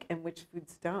spike and which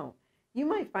foods don't. You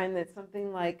might find that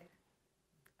something like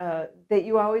that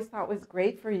you always thought was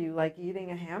great for you, like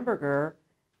eating a hamburger,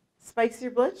 spikes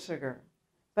your blood sugar.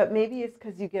 But maybe it's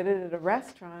because you get it at a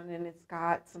restaurant and it's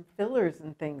got some fillers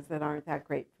and things that aren't that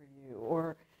great for you.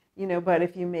 Or, you know, but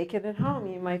if you make it at home,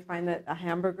 you might find that a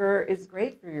hamburger is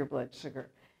great for your blood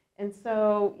sugar. And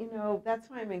so, you know,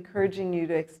 that's why I'm encouraging you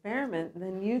to experiment. And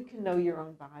then you can know your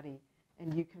own body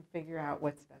and you can figure out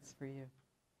what's best for you.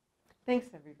 Thanks,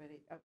 everybody.